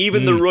 And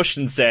even the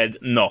Russians said,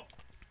 no.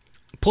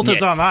 Put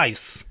it on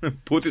ice.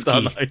 Put it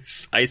on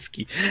ice. Ice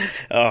ski.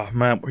 Oh,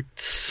 man, we're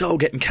so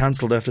getting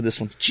cancelled after this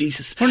one.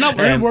 Jesus. We're not.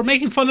 We're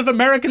making fun of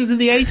Americans in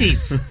the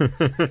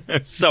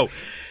 80s. So,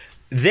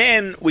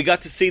 then we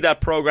got to see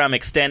that program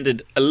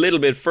extended a little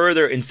bit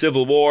further in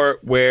Civil War,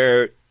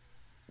 where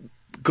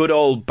good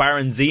old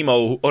Baron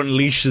Zemo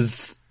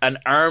unleashes an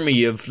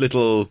army of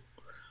little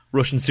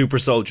Russian super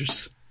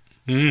soldiers.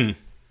 And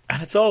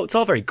it's all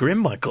very grim,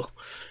 Michael.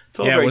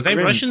 Were they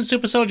Russian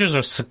super soldiers or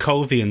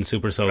Sokovian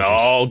super soldiers?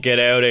 Oh, get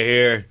out of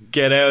here.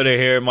 Get out of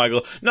here,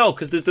 Michael. No,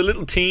 because there's the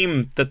little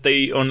team that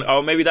they...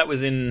 maybe that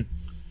was in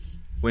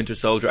Winter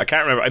Soldier. I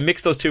can't remember. I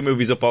mix those two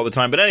movies up all the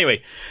time. But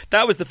anyway,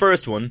 that was the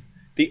first one.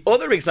 The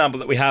other example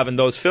that we have in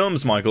those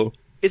films, Michael,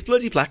 is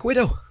bloody Black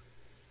Widow.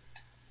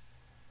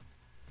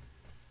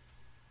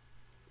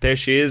 There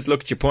she is.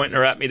 Look at you pointing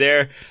her at me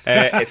there.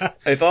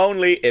 If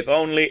only,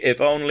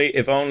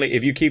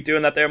 if you keep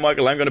doing that there,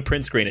 Michael, I'm going to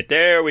print screen it.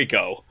 There we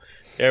go.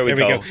 There we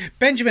go.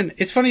 Benjamin,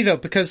 it's funny though,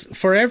 because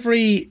for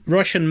every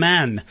Russian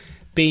man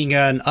being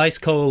an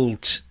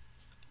ice-cold,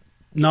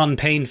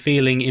 non-pain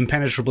feeling,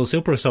 impenetrable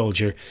super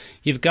soldier,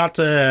 you've got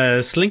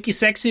a slinky,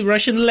 sexy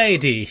Russian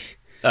lady.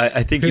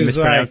 I think you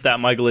mispronounced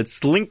that, Michael. It's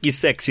slinky,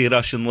 sexy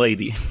Russian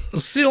lady.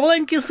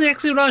 Slinky,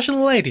 sexy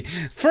Russian lady.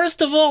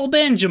 First of all,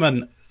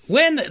 Benjamin,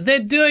 when they're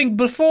doing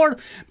before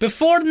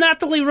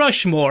Natalie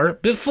Rushmore,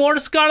 before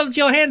Scarlett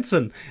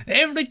Johansson,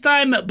 every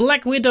time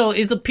Black Widow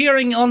is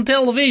appearing on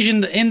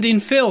television and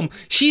in film,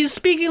 she's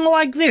speaking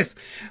like this.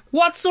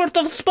 What sort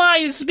of spy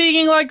is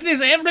speaking like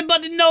this?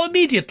 Everybody know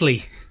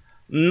immediately.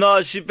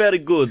 No, she's very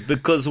good,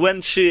 because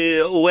when she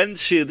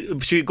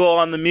go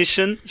on the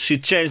mission, she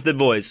changed the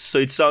voice, so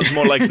it sounds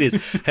more like this.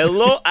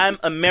 Hello, I'm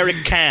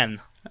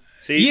American.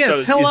 See,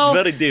 yes, so hello.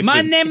 It's very different.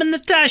 My name is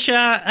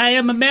Natasha. I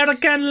am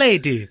American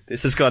lady.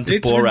 This has gone to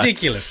it's Borat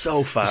ridiculous.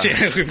 So fast. Yeah,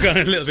 we've gone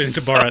a little bit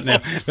into Borat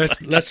now.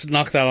 Let's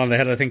knock that on the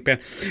head, I think,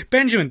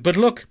 Benjamin. But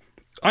look,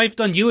 I've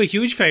done you a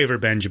huge favour,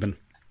 Benjamin.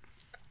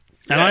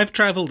 And I've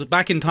travelled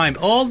back in time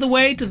all the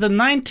way to the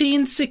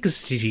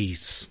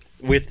 1960s.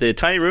 With the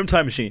Tiny Room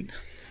Time Machine.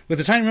 With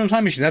the Tiny Room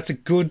Time Machine. That's a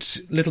good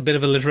little bit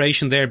of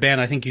alliteration there, Ben.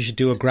 I think you should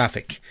do a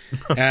graphic.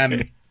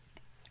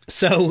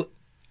 So...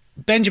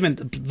 Benjamin,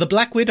 the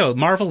Black Widow,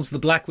 Marvel's The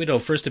Black Widow,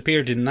 first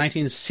appeared in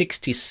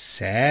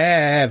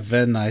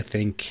 1967, I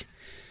think.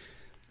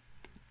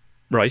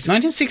 Right.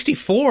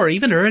 1964,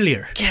 even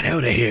earlier. Get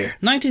out of here.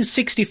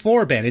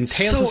 1964, Ben, in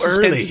Tales of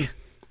Suspense. Early.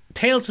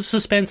 Tales of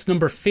Suspense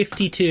number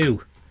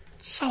 52.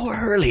 So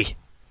early.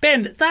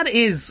 Ben, that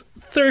is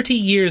 30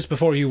 years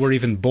before you were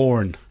even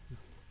born.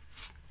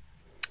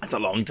 That's a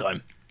long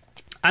time.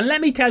 And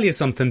let me tell you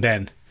something,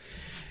 Ben.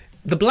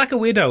 The Black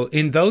Widow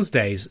in those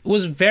days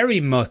was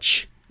very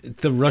much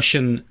the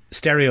Russian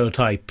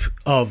stereotype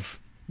of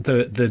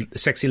the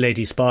sexy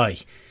lady spy.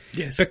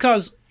 Yes.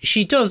 Because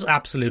she does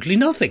absolutely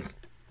nothing.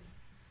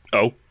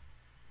 Oh.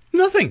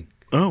 Nothing.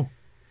 Oh.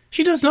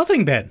 She does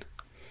nothing, Ben.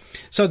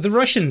 So the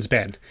Russians,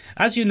 Ben,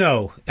 as you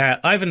know,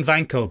 Ivan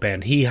Vanko,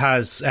 Ben, he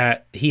has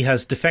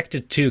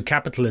defected to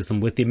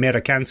capitalism with the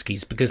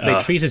Amerikanskis because they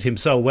treated him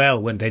so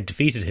well when they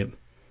defeated him.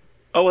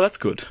 Oh, well, that's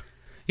good.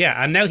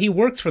 Yeah, and now he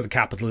works for the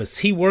capitalists.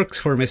 He works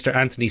for Mr.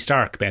 Anthony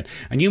Stark, Ben.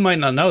 And you might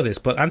not know this,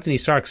 but Anthony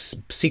Stark's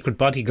secret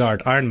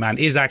bodyguard, Iron Man,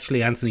 is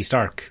actually Anthony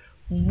Stark.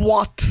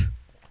 What?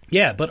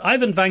 Yeah, but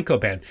Ivan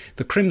Vanko, Ben,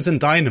 the Crimson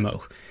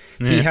Dynamo,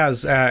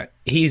 he's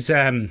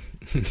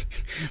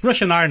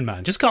Russian Iron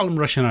Man. Just call him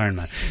Russian Iron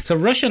Man. So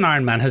Russian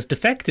Iron Man has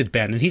defected,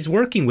 Ben, and he's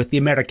working with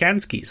the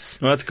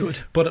Amerikanskis. Well, that's good.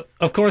 But,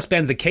 of course,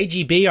 Ben, the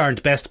KGB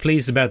aren't best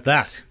pleased about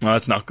that. Well,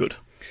 that's not good.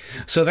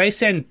 So they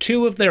send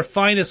two of their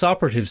finest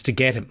operatives to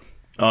get him.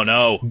 Oh,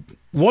 no.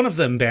 One of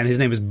them, Ben, his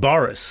name is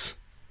Boris.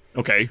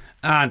 Okay.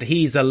 And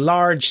he's a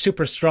large,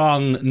 super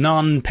strong,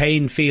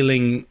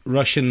 non-pain-feeling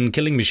Russian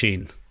killing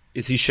machine.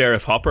 Is he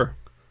Sheriff Hopper?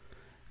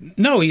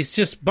 No, he's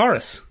just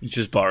Boris. He's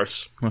just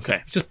Boris.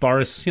 Okay. He's just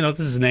Boris. You know, this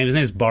is his name. His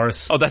name's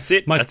Boris. Oh, that's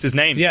it? That's his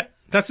name? Yeah,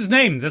 that's his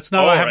name. That's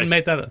not, I haven't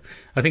made that up.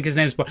 I think his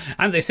name's Boris.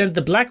 And they sent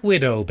the Black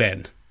Widow,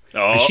 Ben.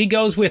 Oh. And she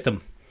goes with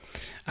him.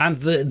 And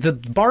the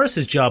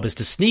Boris's job is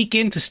to sneak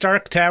into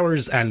Stark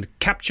Towers and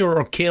capture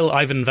or kill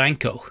Ivan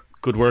Vanko.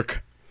 Good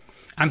work.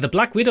 And the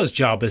Black Widow's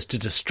job is to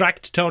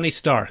distract Tony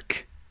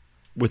Stark.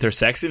 With her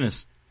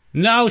sexiness?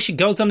 No, she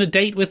goes on a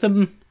date with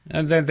him.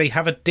 and then they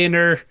have a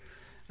dinner,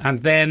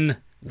 and then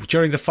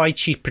during the fight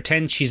she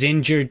pretends she's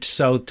injured,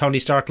 so Tony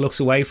Stark looks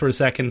away for a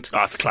second.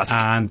 Oh, it's a classic.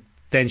 And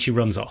then she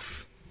runs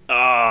off.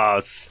 Ah,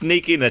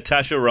 sneaky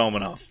Natasha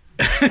Romanoff.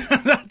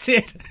 That's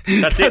it.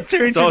 That's her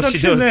That's all she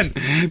introduction does.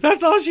 then.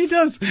 That's all she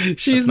does.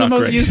 She's the not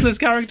most great. useless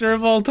character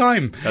of all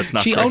time. That's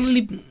not she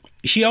great.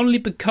 She only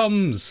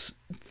becomes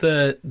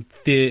the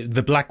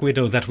Black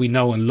Widow that we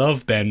know and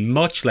love, Ben,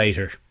 much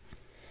later.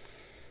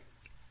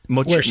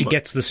 Where she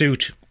gets the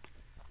suit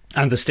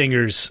and the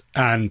stingers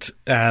and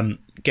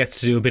gets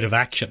to do a bit of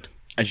action.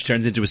 And she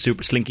turns into a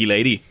super slinky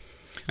lady.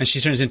 And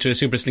she turns into a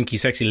super slinky,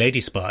 sexy lady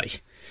spy.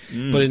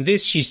 But in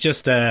this, she's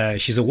just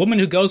she's a woman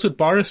who goes with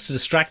Boris to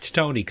distract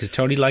Tony because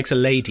Tony likes a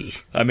lady.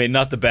 I mean,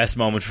 not the best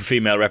moment for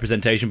female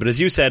representation, but as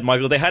you said,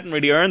 Michael, they hadn't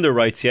really earned their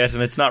rights yet,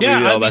 and it's not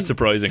really all that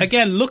surprising.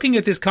 Again, looking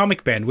at this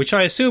comic, Ben, which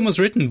I assume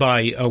was written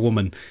by a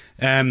woman,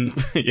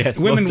 yes,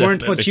 women most weren't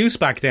definitely. much use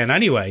back then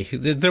anyway.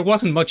 There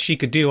wasn't much she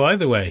could do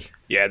either way.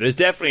 Yeah, there's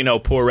definitely no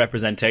poor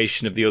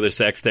representation of the other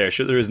sex there.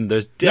 Sure there isn't.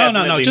 There's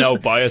definitely no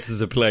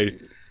biases at play.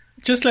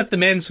 Just let the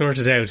men sort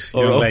it out,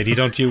 young lady.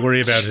 Don't you worry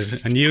about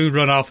it. And you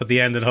run off at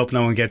the end and hope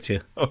no one gets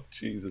you. Oh,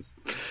 Jesus.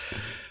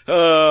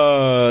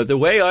 The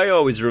way I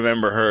always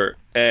remember her,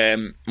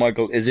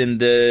 Michael, is in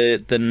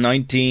the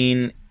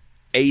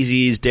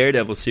 1980s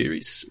Daredevil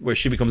series, where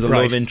she becomes a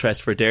love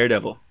interest for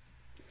Daredevil.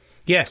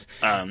 Yes.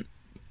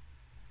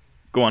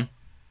 Go on.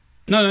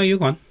 No, you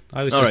go on.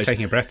 I was just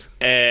taking a breath.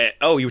 You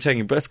were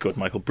taking a breath. Good,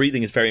 Michael.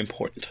 Breathing is very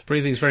important.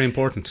 Breathing is very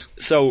important.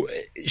 So,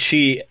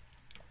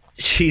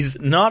 she's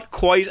not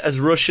quite as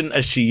Russian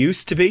as she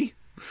used to be.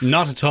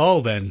 Not at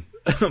all, Ben.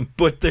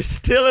 But there's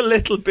still a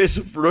little bit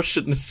of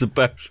Russianness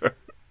about her.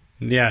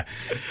 Yeah,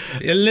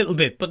 a little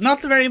bit, but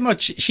not very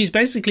much. She's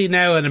basically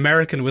now an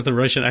American with a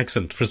Russian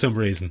accent for some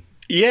reason.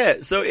 Yeah,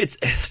 so it's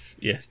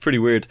pretty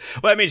weird.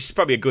 Well, I mean, she's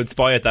probably a good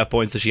spy at that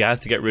point, so she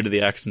has to get rid of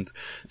the accent.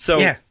 So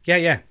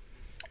yeah.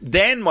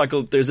 Then,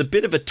 Michael, there's a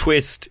bit of a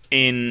twist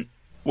in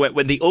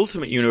when the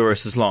Ultimate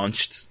Universe is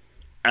launched.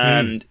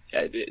 And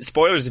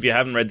spoilers if you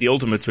haven't read The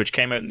Ultimates, which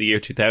came out in the year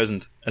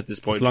 2000 at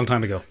this point. It's a long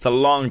time ago. It's a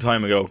long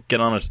time ago.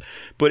 Get on it.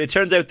 But it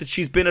turns out that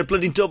she's been a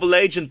bloody double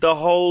agent the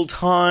whole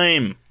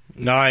time.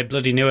 No, I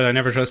bloody knew it. I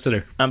never trusted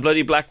her. And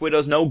bloody Black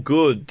Widow's no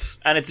good.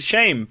 And it's a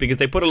shame, because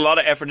they put a lot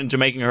of effort into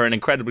making her an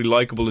incredibly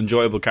likeable,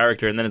 enjoyable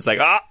character, and then it's like,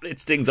 it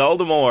stings all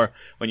the more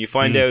when you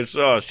find out,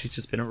 she's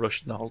just been a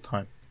Russian the whole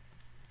time.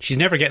 She's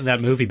never getting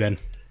that movie, Ben.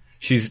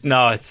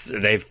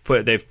 They've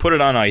put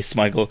it on ice,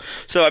 Michael.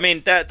 So I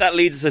mean that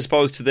leads us, I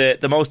suppose, to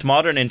the most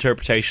modern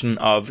interpretation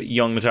of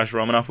young Natasha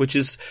Romanoff, which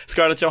is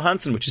Scarlett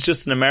Johansson, which is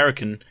just an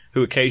American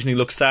who occasionally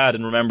looks sad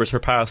and remembers her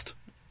past.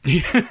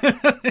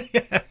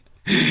 Yeah.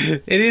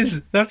 It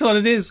is. That's what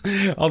it is.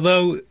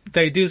 Although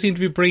they do seem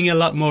to be bringing a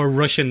lot more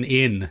Russian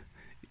in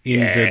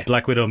the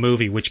Black Widow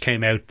movie, which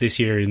came out this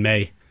year in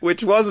May.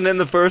 Which wasn't in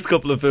the first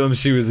couple of films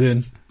she was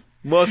in.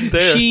 Wasn't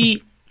there?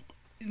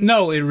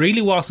 No, it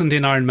really wasn't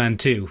in Iron Man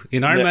 2.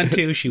 In Iron Man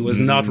 2, she was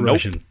not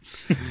Russian.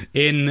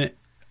 In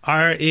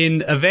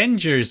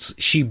Avengers,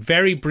 she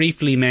very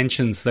briefly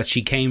mentions that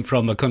she came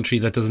from a country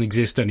that doesn't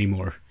exist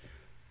anymore.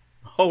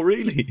 Oh,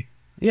 really?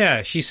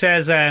 Yeah, she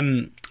says,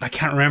 I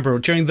can't remember,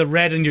 during the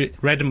Red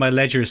in My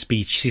Ledger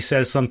speech, she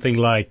says something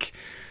like,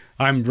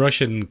 I'm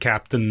Russian,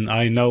 Captain,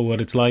 I know what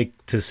it's like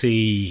to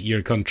see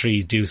your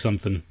country do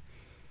something.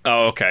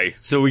 Oh, okay.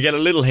 So we get a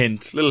little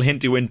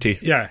hinty-winty.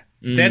 Yeah.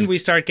 Then we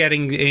start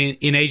getting,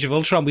 in Age of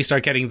Ultron, we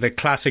start getting the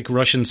classic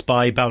Russian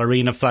spy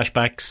ballerina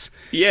flashbacks.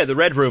 Yeah, the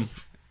Red Room.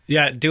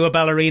 Yeah, do a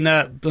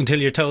ballerina until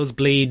your toes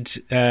bleed,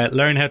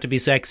 learn how to be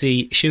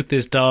sexy, shoot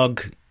this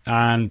dog,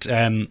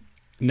 and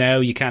now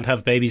you can't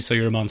have babies, so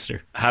you're a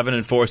monster. Have an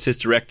enforced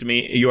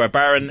hysterectomy, you are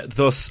barren,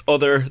 thus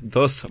other,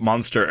 thus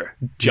monster.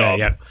 Job.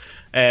 Yeah.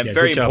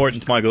 Very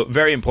important, Michael.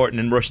 Very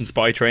important in Russian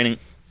spy training.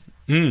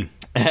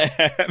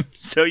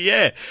 So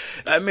yeah,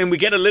 I mean, we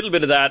get a little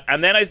bit of that,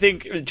 and then I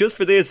think just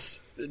for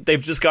this,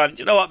 they've just gone,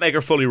 you know what, make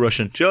her fully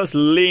Russian. Just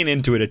lean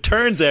into it. It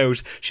turns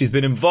out she's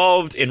been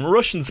involved in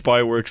Russian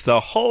spy works the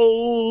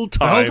whole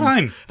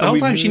time. The whole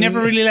time. She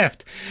never really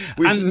left.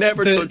 We've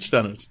never touched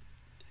on it.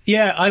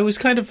 Yeah, I was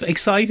kind of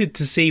excited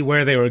to see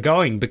where they were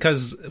going,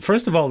 because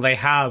first of all, they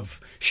have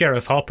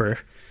Sheriff Hopper.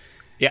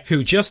 Yeah.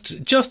 Who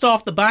just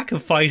off the back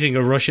of fighting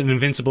a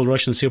invincible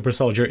Russian super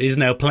soldier is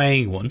now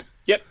playing one.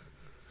 Yep.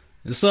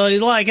 So he's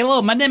like,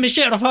 hello, my name is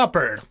Sheriff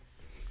Hopper.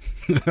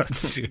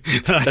 that's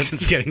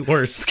just getting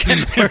worse.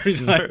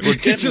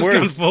 It's just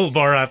gone full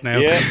Borat now.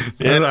 Yeah,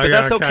 but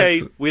that's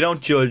okay. We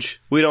don't judge.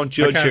 We don't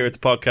judge here at the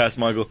podcast,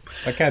 Michael.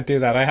 I can't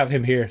do that. I have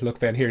him here. Look,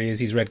 Ben, here he is.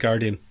 He's Red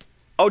Guardian.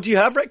 Oh, do you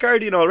have Red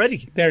Guardian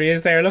already? There he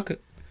is. There, look.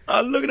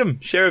 Oh, look at him,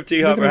 Sheriff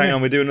T. Hopper. Hang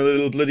on, we're doing a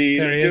little bloody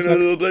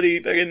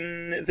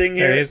fucking thing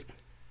here. There he is.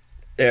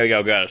 There we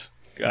go. Got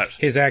it.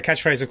 His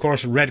catchphrase, of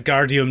course, Red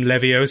Guardium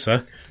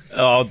Leviosa.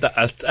 Oh,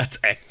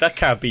 that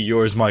can't be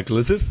yours, Michael,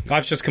 is it?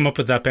 I've just come up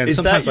with that, Ben. Is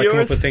Sometimes that yours? I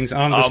come up with things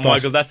on the spot. Oh,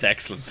 Michael, that's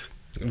excellent.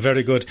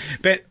 Very good.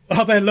 Ben,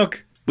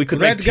 look. We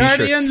could Red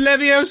Guardian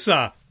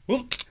Leviosa.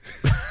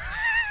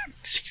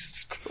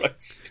 Jesus Christ.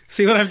 Christ.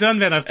 See what I've done,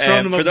 Ben? I've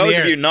thrown him up For in the those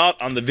air. of you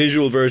not on the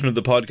visual version of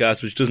the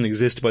podcast, which doesn't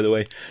exist, by the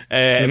way,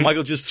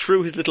 Michael just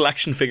threw his little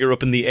action figure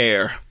up in the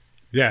air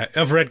Yeah,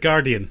 of Red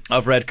Guardian.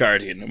 of Red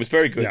Guardian. It was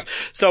very good. Yeah.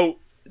 So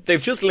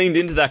they've just leaned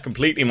into that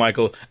completely,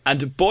 Michael,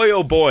 and boy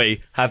oh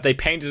boy, have they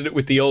painted it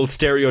with the old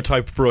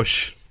stereotype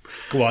brush.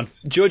 Go on.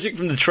 Judging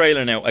from the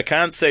trailer now, I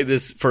can't say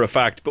this for a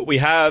fact, but we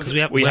have 'Cause we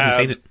haven't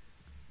seen it.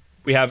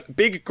 we have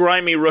big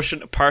grimy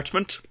Russian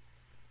apartment.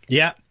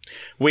 Yeah.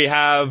 We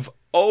have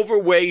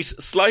overweight,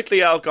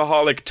 slightly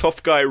alcoholic,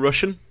 tough guy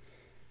Russian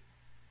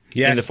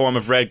Yes. in the form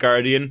of Red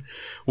Guardian.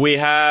 We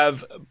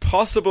have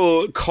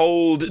possible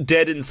cold,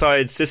 dead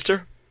inside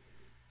sister.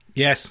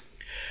 Yes.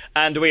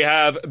 And we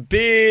have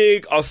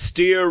big,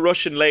 austere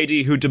Russian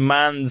lady who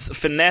demands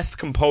finesse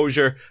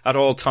composure at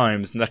all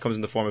times. And that comes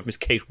in the form of Miss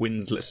Kate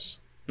Winslet.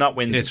 Not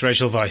Winslet. It's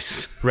Rachel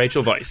Weisz.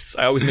 Rachel Weisz.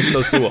 I always mix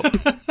those two up.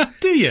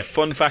 Do you?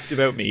 Fun fact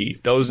about me.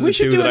 Those are We the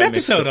two should do that an I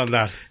mixed episode up. on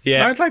that.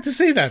 Yeah. I'd like to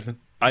see that.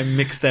 I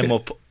mix them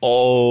up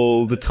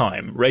all the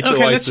time. Rachel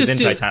Okay, Weisz let's was just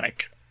in do-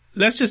 Titanic.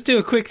 Let's just do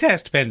a quick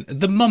test, Ben.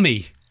 The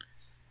Mummy.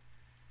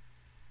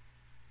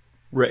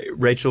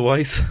 Rachel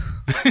Weisz?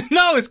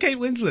 No, it's Kate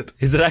Winslet.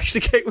 Is it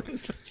actually Kate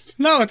Winslet?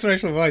 No, it's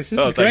Rachel Weisz. This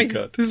Oh, is thank great.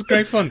 God. This is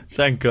great fun.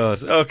 Thank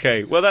God.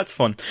 Okay, well that's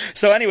fun.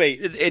 So anyway,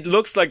 it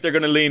looks like they're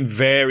going to lean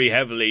very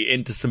heavily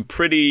into some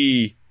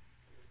pretty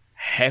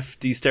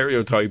hefty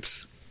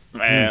stereotypes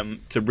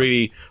to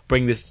really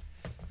bring this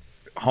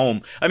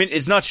home. I mean,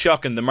 it's not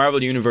shocking. The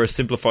Marvel Universe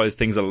simplifies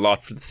things a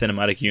lot for the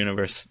cinematic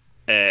universe.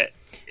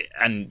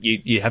 And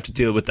you have to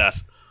deal with that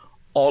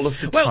all of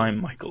the time,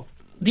 Michael.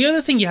 The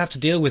other thing you have to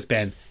deal with,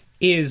 Ben,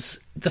 is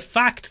the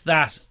fact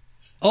that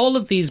all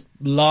of these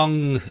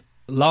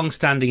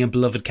long-standing and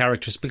beloved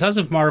characters, because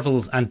of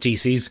Marvel's and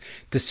DC's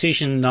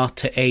decision not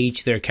to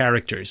age their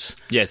characters,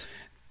 Yes.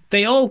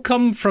 they all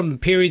come from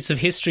periods of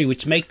history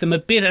which make them a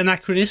bit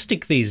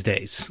anachronistic these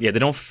days. Yeah, they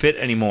don't fit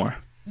anymore.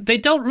 They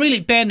don't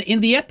really, Ben,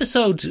 in the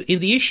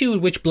issue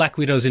in which Black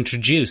Widow's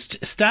introduced,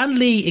 Stan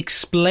Lee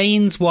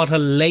explains what a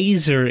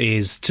laser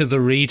is to the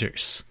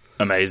readers.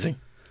 Amazing.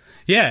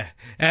 Yeah.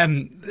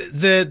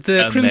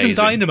 The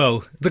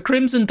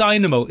Crimson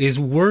Dynamo is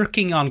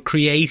working on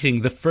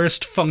creating the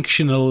first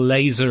functional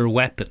laser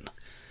weapon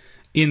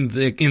in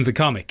the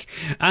comic,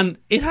 and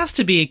it has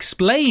to be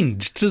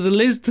explained to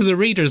the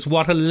readers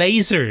what a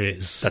laser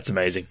is. That's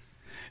amazing.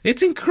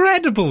 It's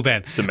incredible,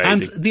 Ben. It's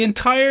amazing. And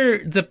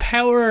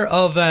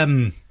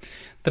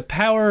the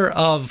power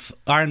of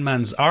Iron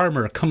Man's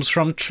armor comes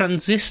from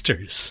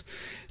transistors.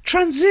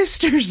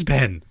 Transistors,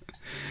 Ben.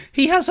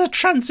 He has a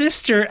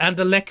transistor and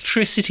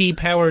electricity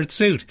powered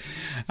suit.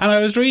 And I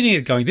was reading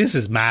it going, this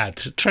is mad.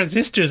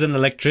 Transistors and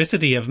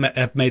electricity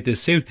have made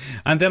this suit.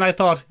 And then I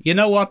thought, you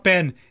know what,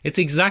 Ben? It's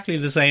exactly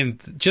the same.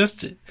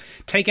 Just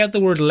take out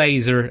the word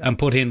laser and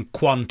put in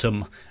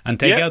quantum. And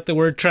take out the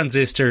word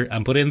transistor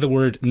and put in the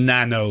word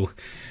nano.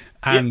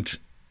 And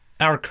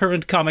our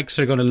current comics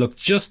are going to look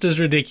just as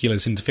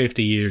ridiculous in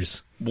 50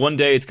 years. One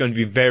day it's going to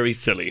be very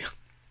silly.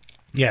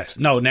 Yes.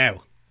 No,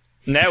 now.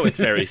 Now it's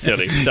very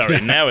silly.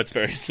 Sorry, now it's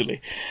very silly.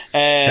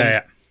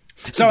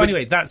 So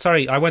anyway,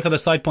 I went on a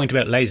side point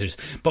about lasers.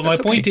 But my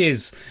point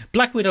is,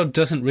 Black Widow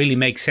doesn't really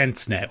make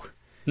sense now.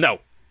 No.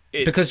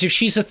 Because if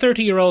she's a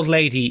 30-year-old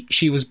lady,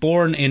 she was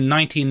born in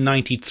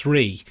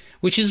 1993,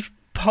 which is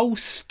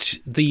post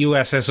the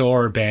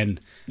USSR, Ben,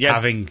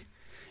 having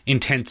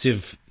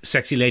intensive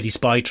sexy lady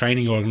spy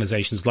training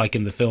organizations like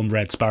in the film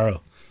Red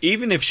Sparrow.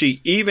 Even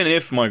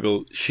if,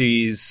 Michael,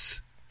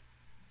 she's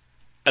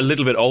a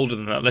little bit older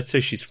than that, let's say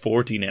she's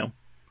 40 now.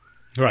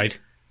 Right.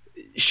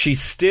 She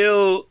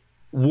still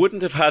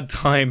wouldn't have had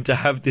time to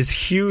have this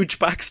huge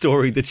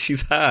backstory that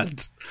she's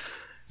had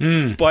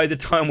by the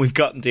time we've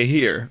gotten to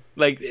here.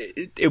 Like,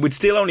 it would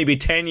still only be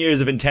 10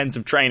 years of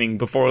intensive training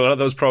before a lot of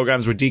those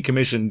programs were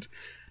decommissioned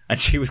and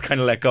she was kind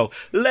of let go.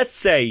 Let's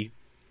say,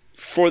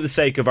 for the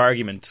sake of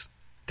argument,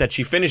 that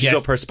she finishes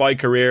up her spy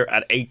career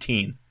at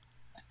 18.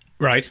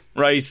 Right.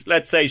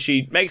 Let's say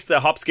she makes the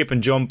hop, skip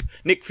and jump.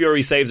 Nick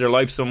Fury saves her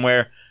life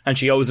somewhere and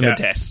she owes him a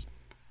debt.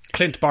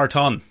 Clint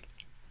Barton.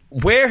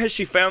 Where has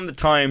she found the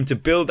time to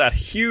build that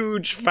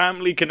huge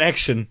family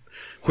connection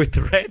with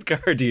the Red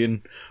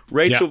Guardian,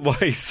 Rachel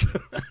Weisz?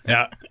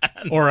 Yeah.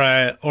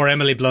 Or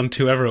Emily Blunt,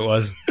 whoever it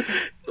was.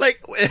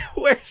 Like,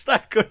 where's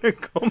that going to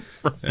come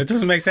from? It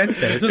doesn't make sense,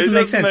 Ben. It doesn't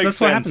make sense.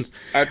 That's what happens.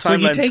 Our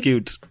timeline's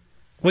skewed.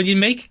 When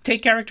you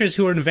take characters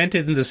who were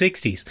invented in the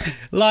 60s,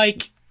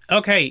 like,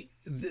 okay,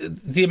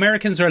 the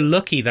Americans are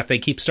lucky that they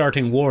keep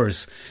starting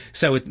wars,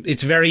 so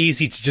it's very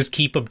easy to just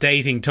keep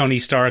updating Tony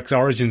Stark's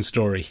origin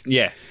story.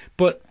 Yeah.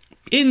 But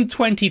in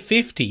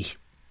 2050,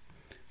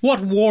 what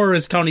war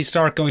is Tony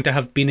Stark going to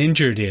have been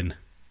injured in?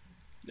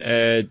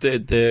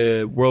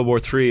 The World War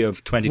III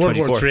of 2024.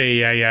 World War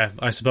III, yeah,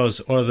 I suppose,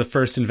 or the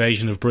first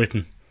invasion of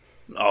Britain.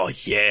 Oh,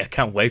 yeah,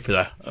 can't wait for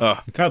that. Oh,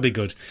 that'll be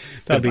good.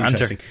 That'll be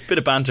interesting. Bit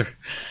of banter.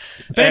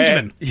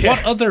 Benjamin,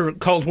 what other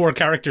Cold War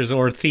characters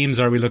or themes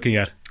are we looking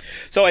at?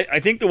 So I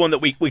think the one that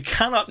we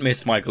cannot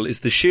miss, Michael, is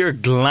the sheer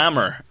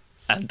glamour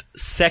and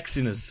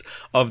sexiness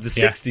of the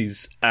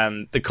 60s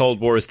and the Cold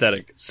War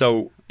aesthetic.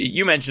 So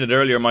you mentioned it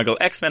earlier, Michael,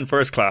 X-Men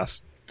First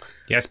Class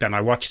Yes, Ben,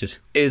 I watched it.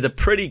 is a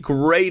pretty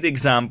great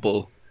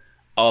example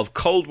of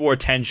Cold War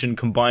tension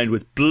combined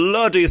with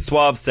bloody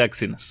suave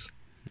sexiness.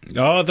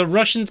 Oh, the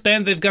Russians,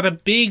 Ben, they've got a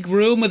big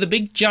room with a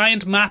big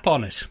giant map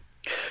on it.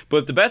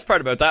 But the best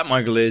part about that,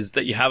 Michael, is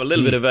that you have a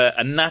little bit of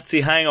a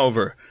Nazi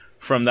hangover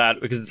from that,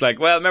 because it's like,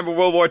 well, remember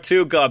World War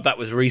II? God, that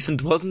was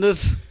recent, wasn't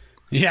it?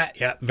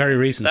 Yeah, very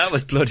recent. That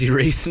was bloody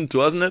recent,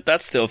 wasn't it?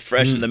 That's still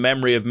fresh in the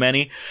memory of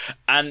many.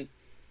 And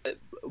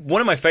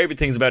one of my favourite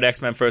things about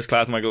X-Men First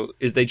Class, Michael,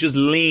 is they just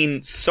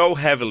lean so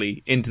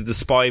heavily into the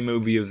spy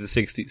movie of the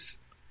 60s.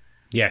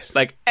 Yes.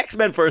 Like,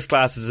 X-Men First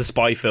Class is a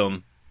spy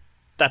film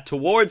that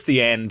towards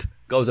the end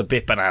goes a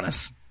bit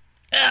bananas.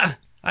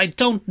 I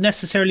don't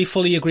necessarily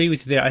fully agree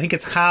with you there. I think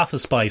it's half a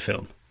spy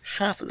film.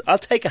 I'll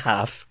take a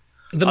half.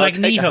 The I'll take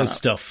a Magneto half.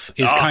 stuff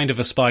is kind of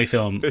a spy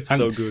film. It's and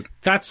so good.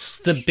 That's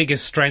the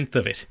biggest strength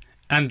of it.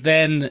 And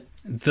then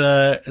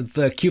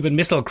the Cuban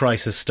Missile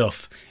Crisis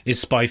stuff is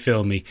spy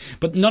filmy.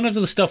 But none of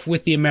the stuff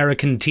with the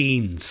American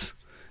teens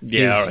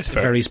is all right,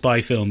 fair. very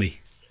spy filmy.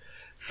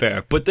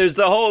 Fair. But there's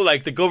the whole,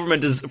 like, the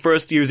government is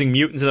first using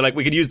mutants, and they're like,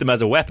 we could use them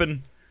as a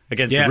weapon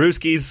against the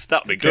Ruskies.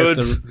 That'll be good.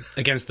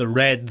 Against the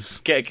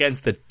Reds. Get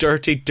against the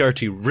dirty,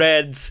 dirty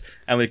Reds,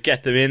 and we'd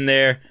get them in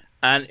there.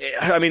 And,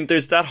 I mean,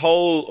 there's that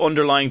whole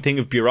underlying thing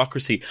of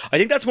bureaucracy. I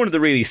think that's one of the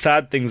really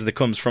sad things that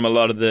comes from a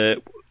lot of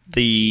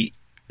the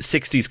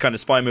 60s kind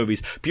of spy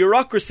movies.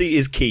 Bureaucracy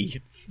is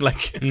key.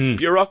 Like,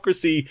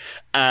 bureaucracy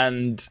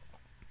and,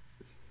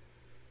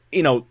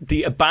 you know,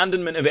 the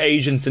abandonment of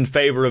agents in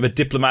favour of a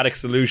diplomatic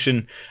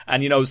solution.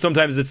 And, you know,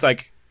 sometimes it's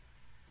like,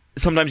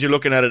 sometimes you're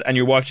looking at it and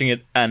you're watching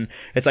it and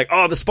it's like,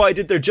 oh, the spy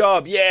did their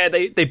job. Yeah,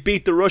 they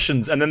beat the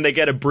Russians. And then they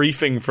get a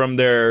briefing from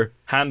their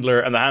handler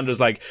and the handler's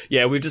like,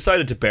 yeah, we've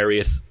decided to bury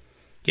it.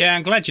 Yeah,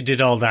 I'm glad you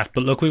did all that.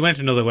 But look, we went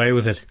another way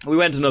with it. We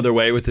went another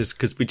way with it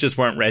because we just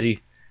weren't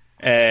ready.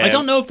 I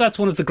don't know if that's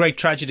one of the great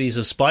tragedies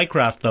of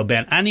spycraft, though,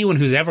 Ben. Anyone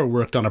who's ever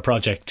worked on a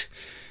project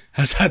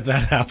has had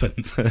that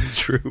happen. That's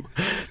true.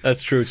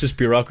 That's true. It's just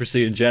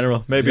bureaucracy in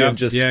general. Maybe Yeah. I'm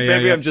just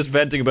Yeah. I'm just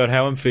venting about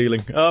how I'm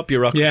feeling. Oh,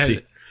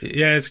 bureaucracy.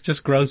 Yeah, it's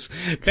just gross.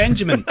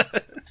 Benjamin,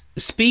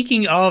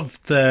 speaking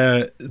of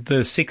the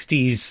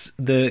 60s,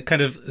 the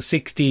kind of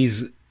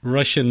 60s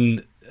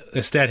Russian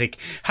aesthetic,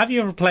 have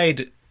you ever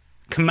played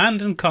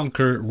Command and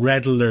Conquer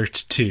Red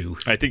Alert 2?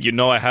 I think you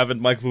know I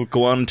haven't, Michael.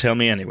 Go on and tell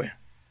me anyway.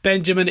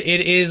 Benjamin,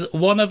 it is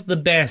one of the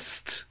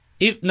best,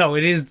 it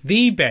is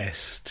the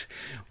best.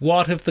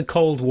 What if the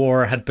Cold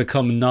War had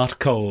become not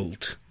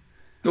cold?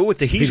 Oh,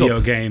 it's a heat Video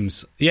up.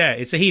 games. Yeah,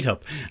 it's a heat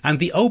up. And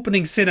the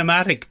opening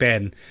cinematic,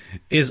 Ben,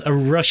 is a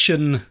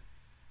Russian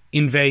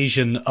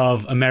invasion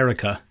of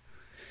America.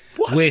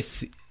 What?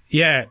 With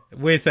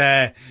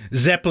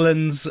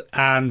Zeppelins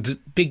and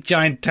big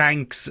giant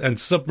tanks and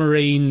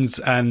submarines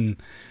and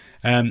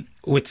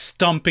with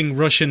stomping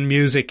Russian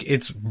music.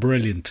 It's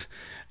brilliant.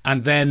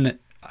 And then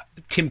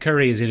Tim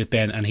Curry is in it,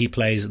 Ben, and he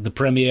plays the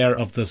premier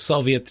of the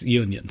Soviet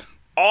Union.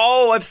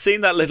 Oh, I've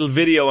seen that little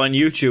video on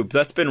YouTube.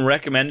 That's been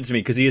recommended to me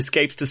because he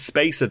escapes to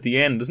space at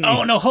the end, doesn't he?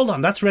 Oh, no, hold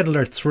on. That's Red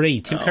Alert 3.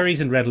 Tim Curry's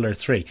in Red Alert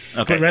 3.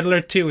 Okay. But Red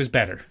Alert 2 is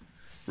better.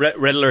 Red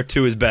Alert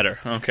 2 is better.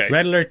 Okay.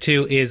 Red Alert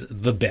 2 is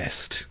the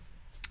best.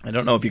 I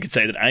don't know if you could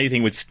say that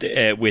anything with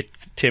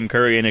Tim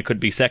Curry in it could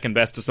be second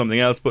best to something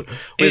else, but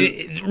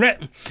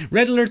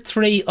Red Alert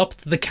 3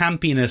 upped the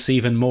campiness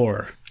even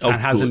more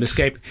and has him good.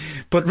 escape.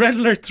 But Red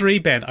Alert 3,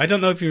 Ben, I don't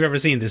know if you've ever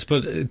seen this,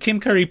 but Tim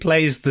Curry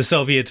plays the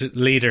Soviet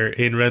leader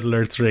in Red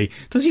Alert 3.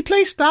 Does he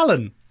play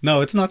Stalin? No,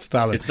 it's not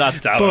Stalin. it's not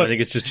Stalin. But I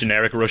think it's just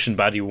generic Russian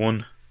baddie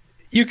 1.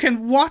 you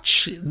can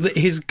watch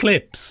his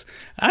clips,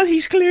 and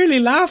he's clearly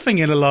laughing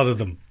in a lot of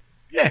them.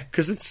 Yeah,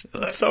 because it's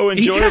so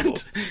enjoyable.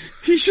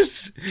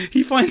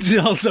 He finds it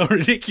all so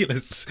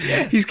ridiculous.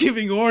 Yeah. He's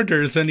giving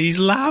orders and he's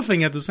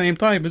laughing at the same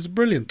time. It's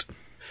brilliant.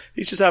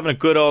 He's just having a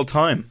good old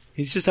time.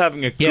 He's just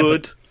having a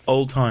good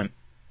old time.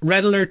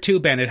 Red Alert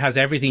 2, Ben, it has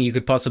everything you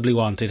could possibly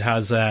want. It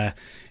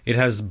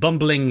has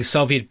bumbling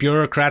Soviet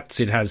bureaucrats.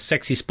 It has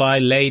sexy spy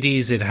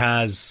ladies. It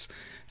has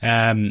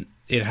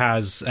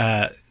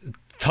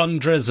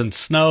tundras and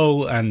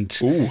snow and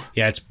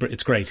yeah,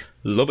 it's great.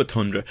 Love a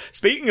tundra.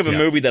 Speaking of a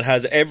movie that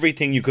has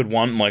everything you could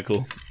want,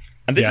 Michael,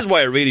 and this is why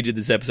I really did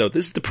this episode.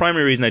 This is the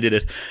primary reason I did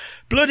it.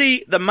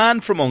 Bloody The Man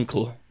from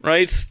U.N.C.L.E.,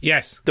 right?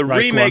 Yes. The right,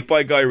 remake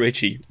by Guy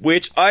Ritchie,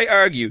 which I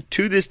argue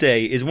to this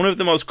day is one of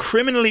the most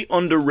criminally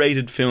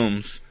underrated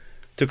films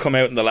to come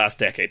out in the last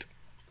decade.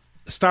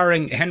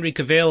 Starring Henry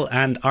Cavill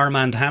and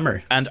Armand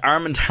Hammer. And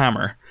Armand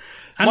Hammer.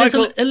 And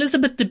Michael, is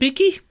Elizabeth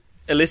Debicki?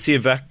 Alicia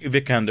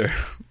Vikander.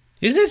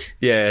 Is it?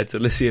 Yeah, it's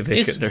Alicia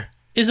Vikander.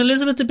 Is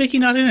Elizabeth Debicki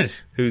not in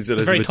it? Who's The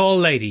Elizabeth? very tall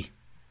lady.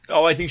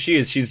 Oh, I think she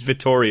is. She's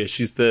Vittoria.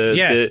 She's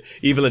the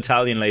evil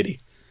Italian lady.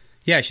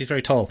 Yeah, she's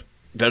very tall.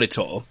 Very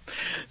tall.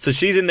 So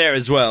she's in there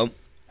as well.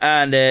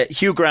 And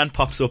Hugh Grant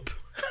pops up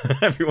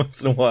every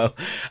once in a while.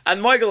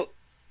 And Michael,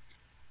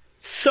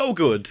 so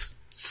good.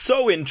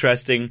 So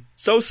interesting.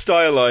 So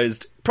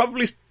stylized.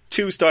 Probably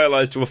too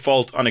stylized to a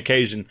fault on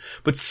occasion.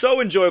 But so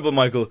enjoyable,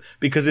 Michael,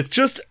 because it's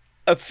just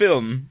a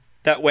film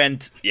that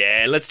went,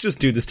 yeah, let's just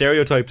do the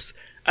stereotypes.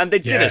 And they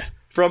did Yeah. it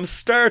from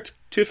start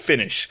to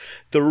finish.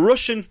 The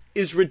Russian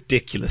is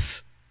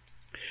ridiculous.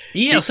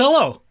 Yes,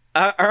 hello.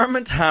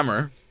 Armand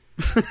Hammer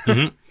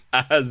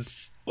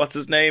as, what's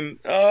his name?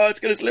 Oh, it's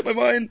going to slip my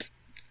mind.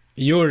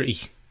 Yuri.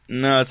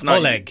 No, it's not.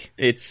 Oleg.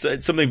 It's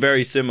something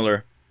very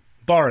similar.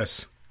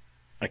 Boris.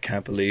 I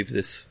can't believe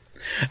this.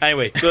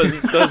 Anyway,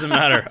 doesn't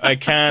matter. I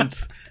can't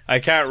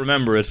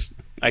remember it.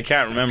 I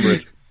can't remember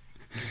it.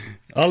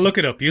 I'll look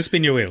it up. You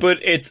spin your wheels. But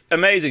it's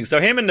amazing. So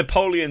him and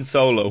Napoleon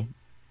Solo,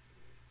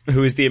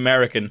 who is the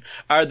American,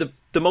 are the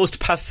most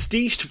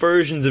pastiched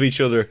versions of each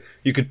other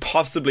you could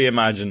possibly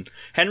imagine.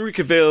 Henry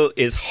Cavill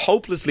is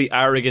hopelessly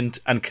arrogant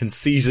and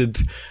conceited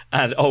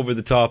and over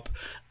the top.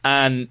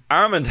 And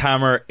Armand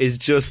Hammer is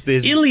just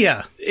this...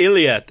 Ilya,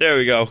 there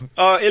we go.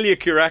 Oh, Ilya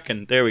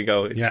Kurakin, there we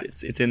go.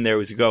 It's in there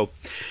as you go.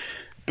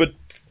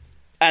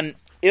 And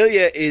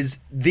Ilya is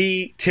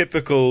the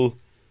typical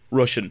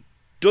Russian.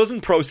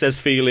 Doesn't process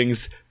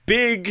feelings,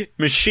 big,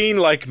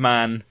 machine-like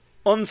man,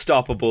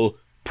 unstoppable,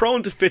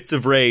 prone to fits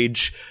of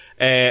rage,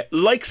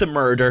 likes a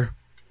murder,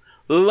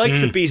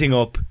 likes a beating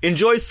up,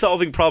 enjoys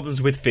solving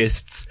problems with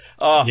fists.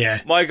 Oh,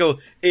 Yeah. Michael,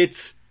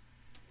 it's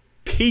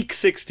peak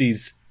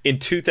 60s in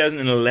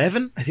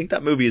 2011. I think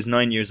that movie is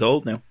 9 years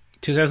old now.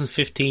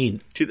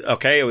 2015.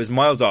 Okay, I was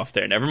miles off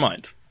there, never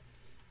mind.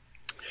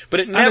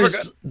 But it never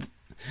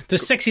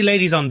There's sexy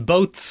ladies on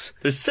boats.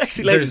 There's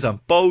sexy ladies on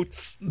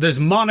boats. There's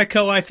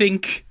Monaco, I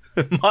think.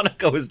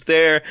 Monaco is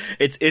there.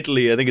 It's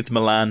Italy. I think it's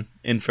Milan,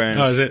 in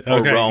fairness. Oh, is it? Or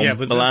Okay, Rome. yeah,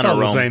 but Milan it's all or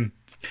the Rome.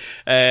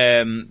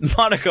 same.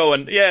 Monaco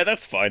and... Yeah,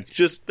 that's fine.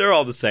 Just, they're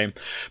all the same.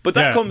 But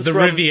that Yeah, comes the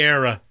from...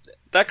 Riviera.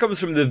 That comes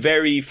from the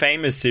very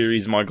famous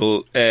series,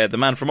 Michael, The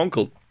Man from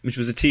U.N.C.L.E., which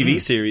was a TV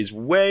series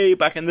way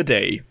back in the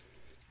day.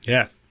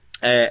 Yeah.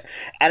 And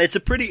it's a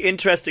pretty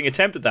interesting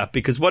attempt at that,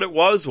 because what it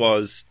was...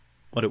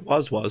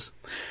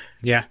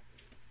 Yeah.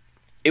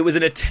 It was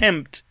an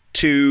attempt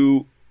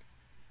to,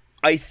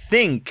 I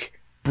think,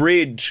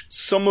 bridge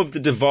some of the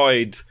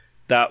divide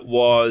that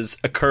was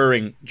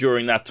occurring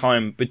during that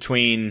time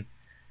between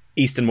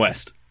East and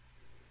West.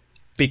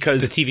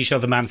 Because The TV show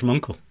The Man from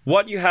U.N.C.L.E.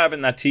 what you have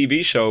in that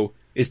TV show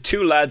is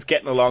two lads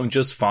getting along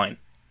just fine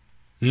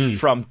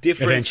from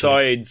different Eventually.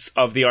 sides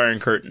of the Iron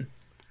Curtain.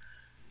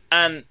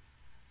 And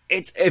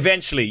it's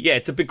eventually, yeah,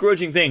 it's a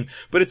begrudging thing,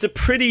 but it's a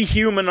pretty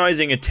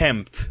humanizing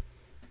attempt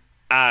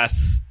at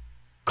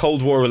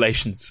Cold War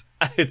relations.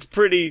 It's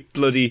pretty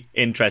bloody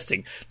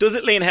interesting. Does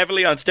it lean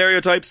heavily on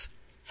stereotypes?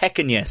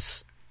 Heckin'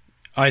 yes.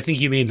 I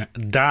think you mean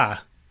da.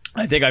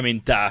 I think I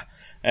mean da.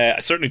 I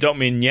certainly don't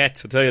mean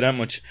yet, I'll tell you that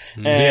much.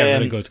 Yeah,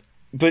 very good.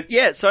 But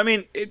yeah, so I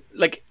mean,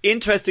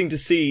 interesting to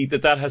see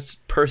that has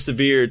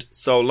persevered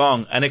so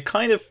long, and it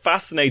kind of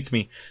fascinates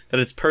me that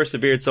it's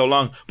persevered so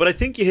long. But I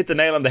think you hit the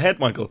nail on the head,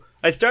 Michael.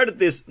 I started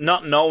this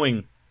not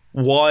knowing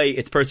why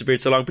it's persevered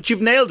so long, but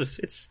you've nailed it.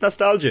 It's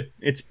nostalgia.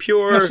 It's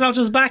pure...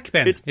 Nostalgia's back,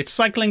 Ben. It's- It's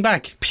cycling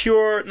back.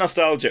 pure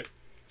nostalgia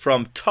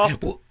from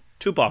top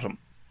to bottom.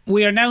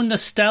 We are now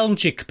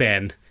nostalgic,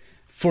 Ben,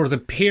 for the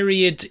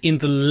period in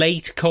the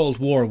late Cold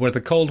War where the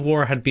Cold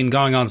War had been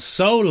going on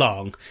so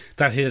long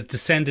that it had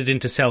descended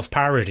into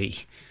self-parody.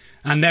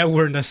 And now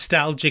we're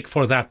nostalgic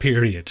for that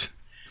period.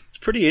 It's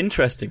pretty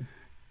interesting.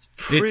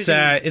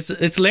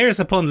 It's layers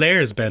upon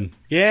layers, Ben.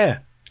 Yeah,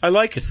 I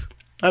like it.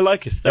 That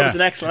was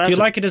an excellent answer. Do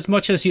you like it as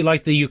much as you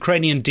like the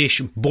Ukrainian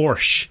dish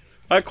borscht?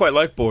 I quite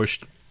like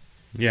borscht.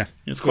 Yeah.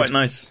 It's quite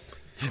nice.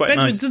 It's quite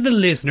Benjamin, nice. do the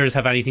listeners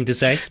have anything to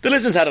say? The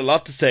listeners had a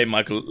lot to say,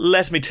 Michael.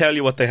 Let me tell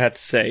you what they had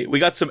to say. We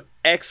got some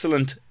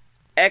excellent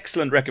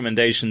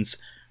recommendations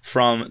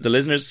from the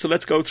listeners, so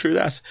let's go through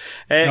that.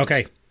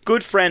 Okay.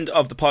 Good friend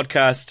of the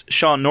podcast,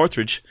 Sean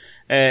Northridge,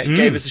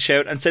 gave us a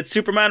shout and said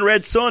Superman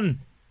Red Sun.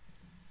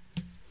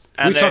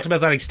 And, We've talked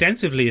about that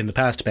extensively in the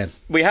past, Ben.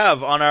 we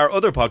have on our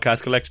other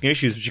podcast, Collecting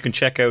Issues, which you can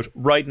check out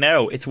right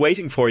now. It's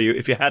waiting for you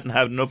if you hadn't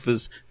had enough of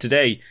us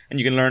today, and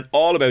you can learn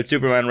all about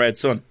Superman Red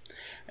Sun.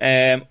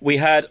 We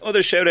had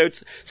other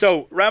shout-outs.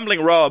 So,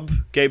 Rambling Rob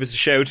gave us a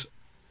shout.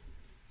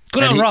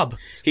 Good And on he- Rob.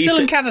 he Still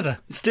in said- Canada.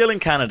 Still in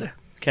Canada.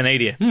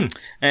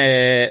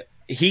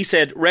 He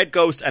said Red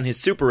Ghost and his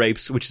Super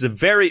Apes, which is a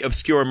very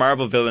obscure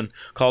Marvel villain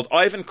called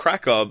Ivan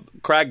Krakow.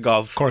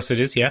 Of course it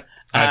is, yeah.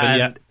 Ivan,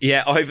 yeah.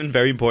 Yeah, Ivan,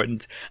 very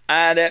important.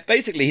 And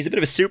basically, he's a bit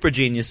of a super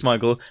genius,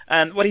 Michael.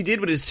 And what he did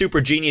with his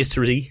super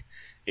genius-ery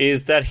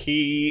is that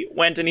he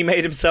went and he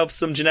made himself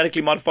some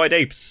genetically modified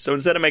apes. So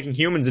instead of making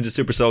humans into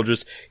super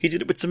soldiers, he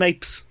did it with some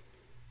apes.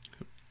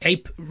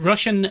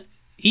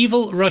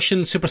 Evil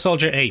Russian super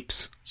soldier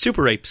apes.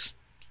 Super apes.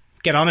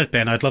 Get on it,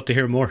 Ben. I'd love to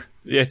hear more.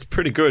 Yeah, it's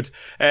pretty good.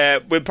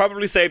 We'll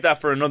probably save that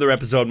for another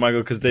episode,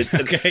 Michael, because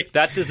Okay.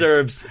 that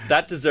deserves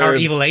Our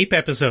evil ape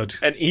episode.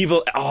 an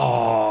evil.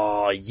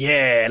 Oh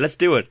yeah, let's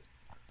do it.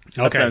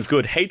 That Okay. sounds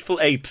good. Hateful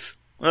Apes.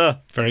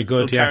 Very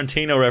good, Little yeah.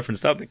 Tarantino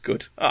reference. That'd be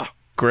good.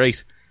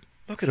 Great.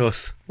 Look at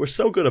us. We're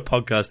so good at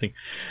podcasting.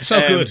 So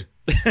good.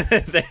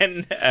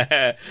 Then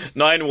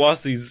Nine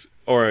Wassies,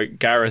 or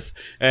Gareth,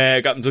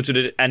 got in touch with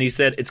it, and he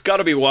said it's got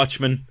to be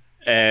Watchmen.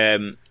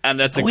 And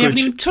that's a we good... haven't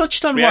even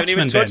touched on We Watchmen,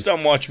 haven't even touched Ben.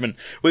 on Watchmen.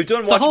 We've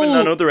done Watchmen whole-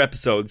 on other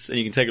episodes, and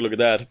you can take a look at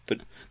that. But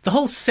The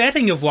whole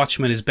setting of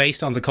Watchmen is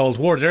based on the Cold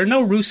War. There are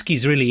no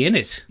Ruskies really in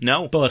it.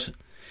 no, But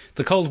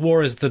the Cold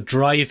War is the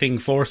driving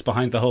force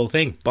behind the whole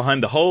thing.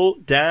 behind the whole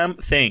damn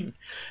thing.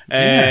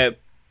 Yeah.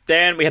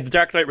 Then we have The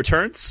Dark Knight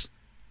Returns.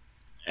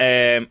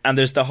 And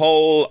there's the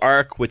whole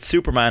arc with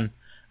Superman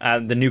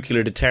and the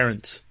nuclear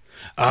deterrent.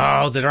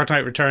 Oh, The Dark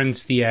Knight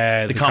Returns,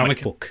 the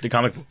comic book. The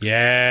comic book.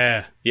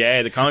 Yeah.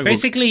 Yeah, the comic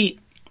book.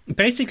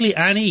 Basically,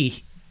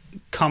 any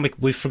comic...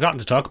 We've forgotten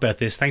to talk about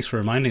this. Thanks for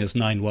reminding us,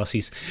 Nine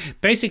Wassies.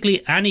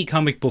 Basically, any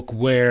comic book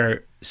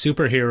where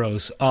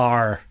superheroes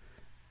are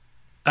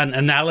an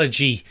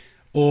analogy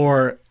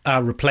or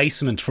a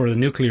replacement for the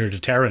nuclear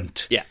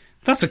deterrent. Yeah.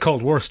 That's a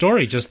Cold War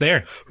story just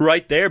there.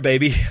 Right there,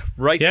 baby.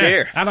 Right Yeah.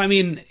 there. And I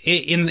mean,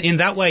 in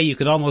that way, you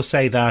could almost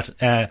say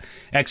that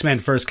X-Men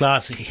First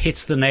Class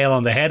hits the nail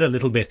on the head a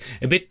little bit.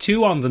 A bit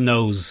too on the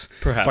nose.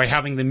 Perhaps. By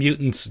having the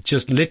mutants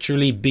just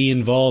literally be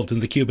involved in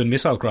the Cuban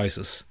Missile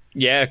Crisis.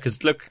 Yeah,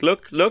 because look.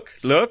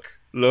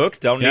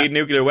 Don't Yeah. need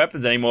nuclear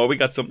weapons anymore. We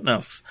got something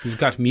else. We've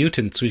got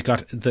mutants. We've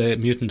got the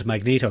mutant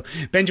Magneto.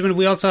 Benjamin,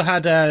 we also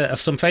had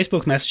some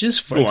Facebook messages,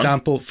 for Go on.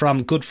 example,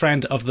 from good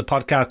friend of the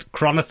podcast,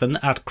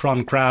 Cronathan at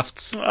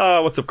Croncrafts.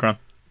 Oh, what's up, Cron?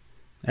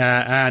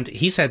 And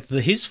he said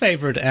that his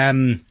favourite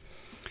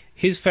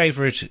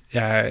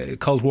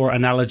Cold War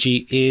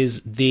analogy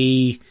is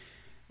the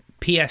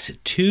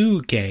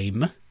PS2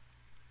 game,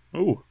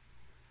 Ooh.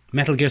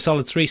 Metal Gear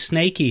Solid 3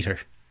 Snake Eater.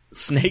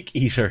 Snake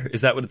Eater.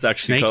 Is that what it's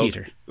actually Snake called?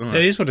 Eater. Oh.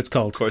 It is what it's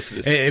called. Of course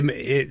it is.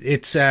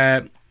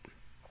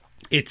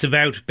 It's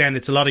about, Ben,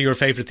 it's a lot of your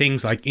favourite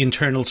things like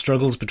internal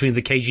struggles between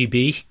the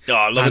KGB Oh,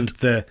 I love and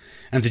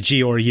the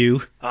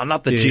GRU. Oh,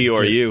 not the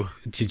GRU.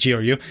 The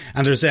GRU.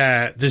 And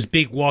there's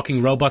big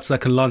walking robots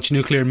that can launch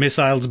nuclear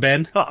missiles,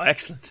 Ben. Oh,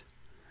 excellent.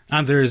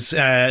 And there's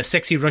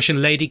sexy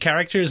Russian lady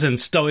characters and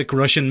stoic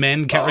Russian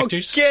men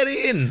characters. Oh, get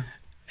in.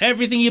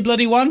 Everything you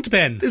bloody want,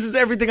 Ben. This is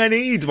everything I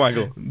need,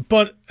 Michael.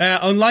 But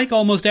unlike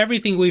almost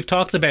everything we've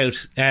talked about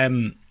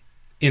in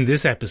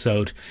this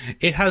episode,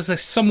 it has a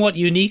somewhat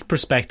unique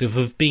perspective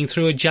of being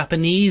through a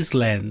Japanese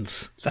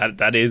lens.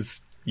 That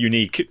is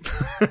unique.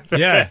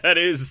 Yeah. That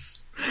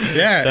is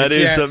Yeah.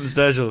 something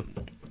special.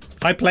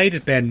 I played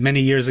it, Ben,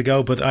 many years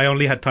ago, but I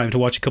only had time to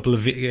watch a couple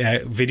of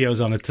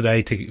videos on it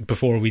today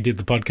before we did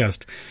the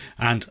podcast.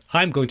 And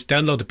I'm going to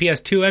download the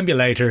PS2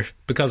 emulator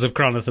because of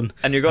Cronathan.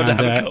 And you're going to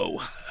have a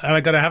go. And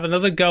I'm going to have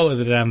another go at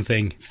the damn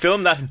thing.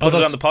 Film that and put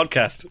it on the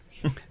podcast.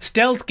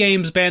 Stealth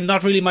games, Ben,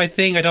 not really my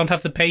thing. I don't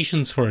have the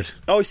patience for it.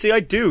 Oh, see,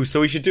 I do.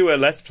 So we should do a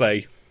Let's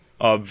Play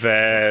of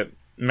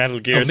Metal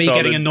Gear Of me Solid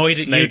getting annoyed at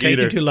you Snake taking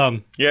Eater. too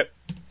long. Yep.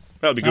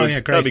 That'll be good. Oh, yeah,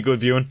 great. That'll be good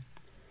viewing.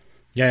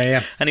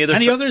 Yeah. Any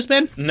others,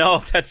 Ben? No,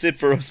 that's it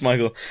for us,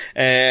 Michael.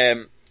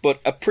 But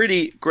a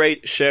pretty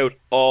great shout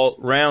all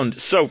round.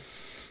 So,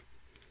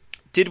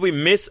 did we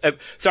miss...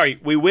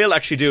 we will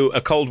actually do a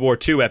Cold War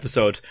 2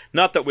 episode.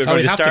 Not that we're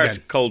going to have to, start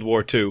Ben. Cold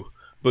War 2,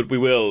 but we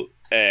will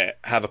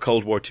have a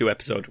Cold War 2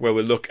 episode where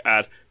we'll look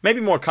at maybe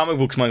more comic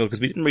books, Michael, because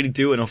we didn't really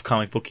do enough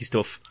comic booky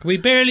stuff. We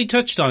barely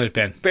touched on it,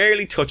 Ben.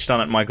 Barely touched on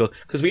it, Michael,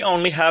 because we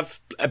only have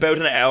about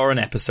an hour an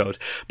episode.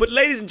 But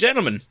ladies and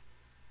gentlemen,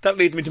 that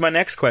leads me to my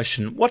next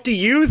question. What do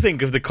you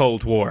think of the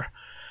Cold War?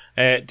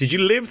 Did you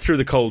live through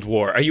the Cold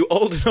War? Are you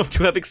old enough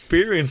to have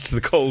experienced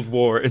the Cold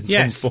War in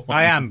Yes, some form?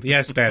 I am.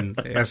 Yes, Ben.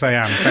 Yes, I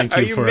am. Thank you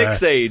Are you for...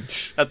 mixed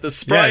age at the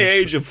spry yes.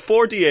 age of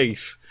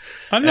 48?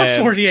 I'm not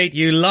 48,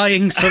 you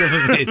lying son of a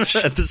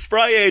bitch. At the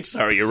spry age,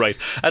 sorry, you're right.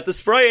 At the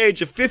spry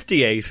age of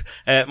 58,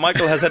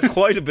 Michael has had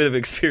quite a bit of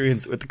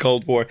experience with the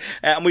Cold War,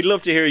 and we'd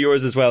love to hear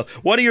yours as well.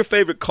 What are your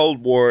favourite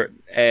Cold War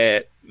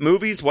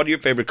movies? What are your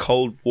favourite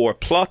Cold War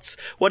plots?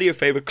 What are your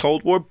favourite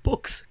Cold War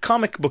books?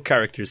 Comic book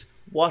characters?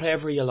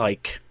 Whatever you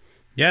like.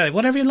 Yeah,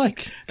 whatever you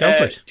like. Go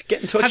for it.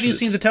 Get in touch Have you with us.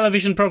 seen the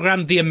television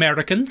programme The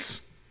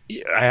Americans?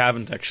 Yeah, I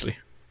haven't, actually.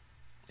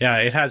 Yeah,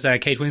 it has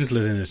Kate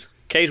Winslet in it.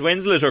 Kate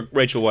Winslet or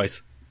Rachel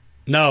Weisz?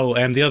 No,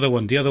 the other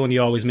one. The other one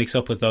you always mix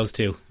up with those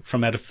two.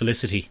 From Out of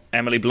Felicity.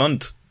 Emily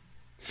Blunt.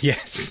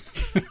 Yes.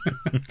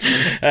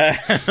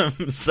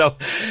 So,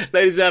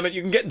 ladies and gentlemen,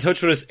 you can get in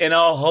touch with us in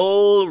a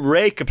whole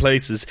rake of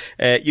places.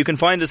 You can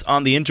find us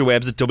on the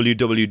interwebs at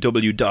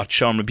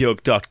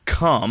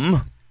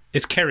www.seanmcbioch.com.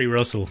 It's Kerry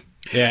Russell.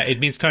 Yeah, it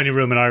means tiny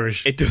room in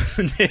Irish. It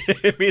doesn't.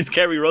 It means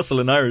Kerry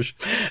Russell in Irish.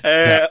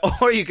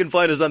 Or you can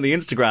find us on the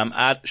Instagram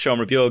at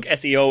Seomra Beag,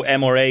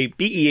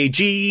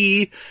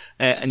 SEOMRABEAG,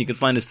 and you can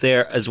find us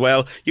there as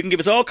well. You can give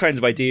us all kinds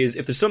of ideas.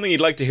 If there's something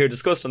you'd like to hear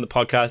discussed on the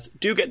podcast,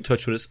 do get in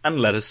touch with us and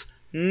let us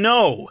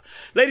know.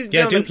 Ladies and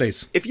gentlemen, do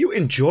please. if you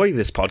enjoy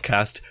this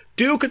podcast,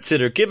 do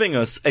consider giving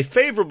us a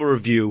favourable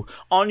review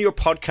on your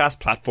podcast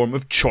platform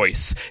of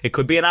choice. It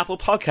could be an Apple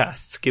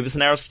Podcasts. Give us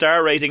an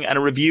star rating and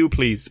a review,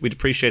 please. We'd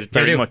appreciate it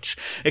very do. much.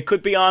 It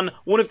could be on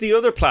one of the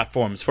other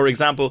platforms, for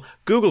example,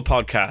 Google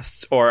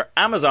Podcasts or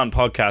Amazon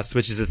Podcasts,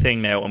 which is a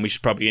thing now and we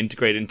should probably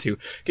integrate into.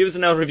 Give us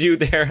a review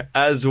there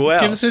as well.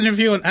 Give us a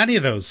review on any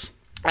of those.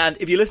 And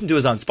if you listen to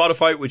us on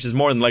Spotify, which is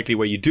more than likely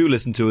where you do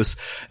listen to us,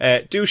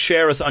 do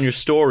share us on your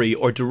story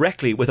or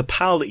directly with a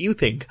pal that you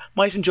think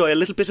might enjoy a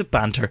little bit of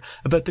banter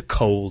about the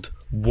Cold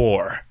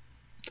War.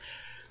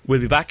 We'll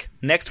be back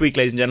next week,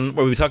 ladies and gentlemen,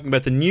 where we'll be talking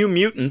about the New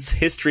Mutants,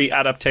 history,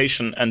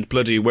 adaptation, and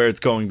bloody where it's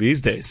going these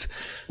days.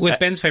 With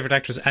Ben's favourite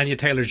actress, Anya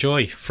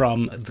Taylor-Joy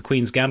from The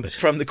Queen's Gambit.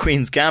 From The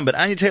Queen's Gambit.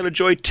 Anya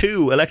Taylor-Joy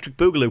 2, Electric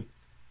Boogaloo.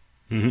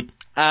 Mm-hmm.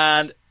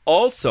 And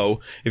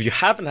also, if you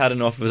haven't had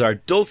enough of our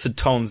dulcet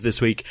tones this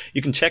week,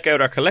 you can check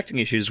out our collecting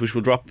issues, which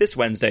will drop this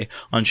Wednesday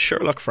on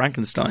Sherlock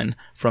Frankenstein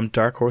from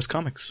Dark Horse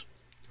Comics.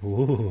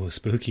 Ooh,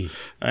 spooky.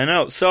 I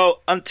know.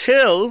 So,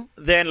 until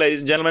then, ladies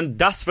and gentlemen,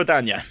 das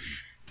Vidania.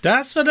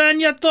 Das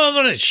Vidania,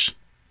 Tovarish.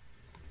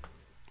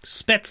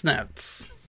 Spetsnaz.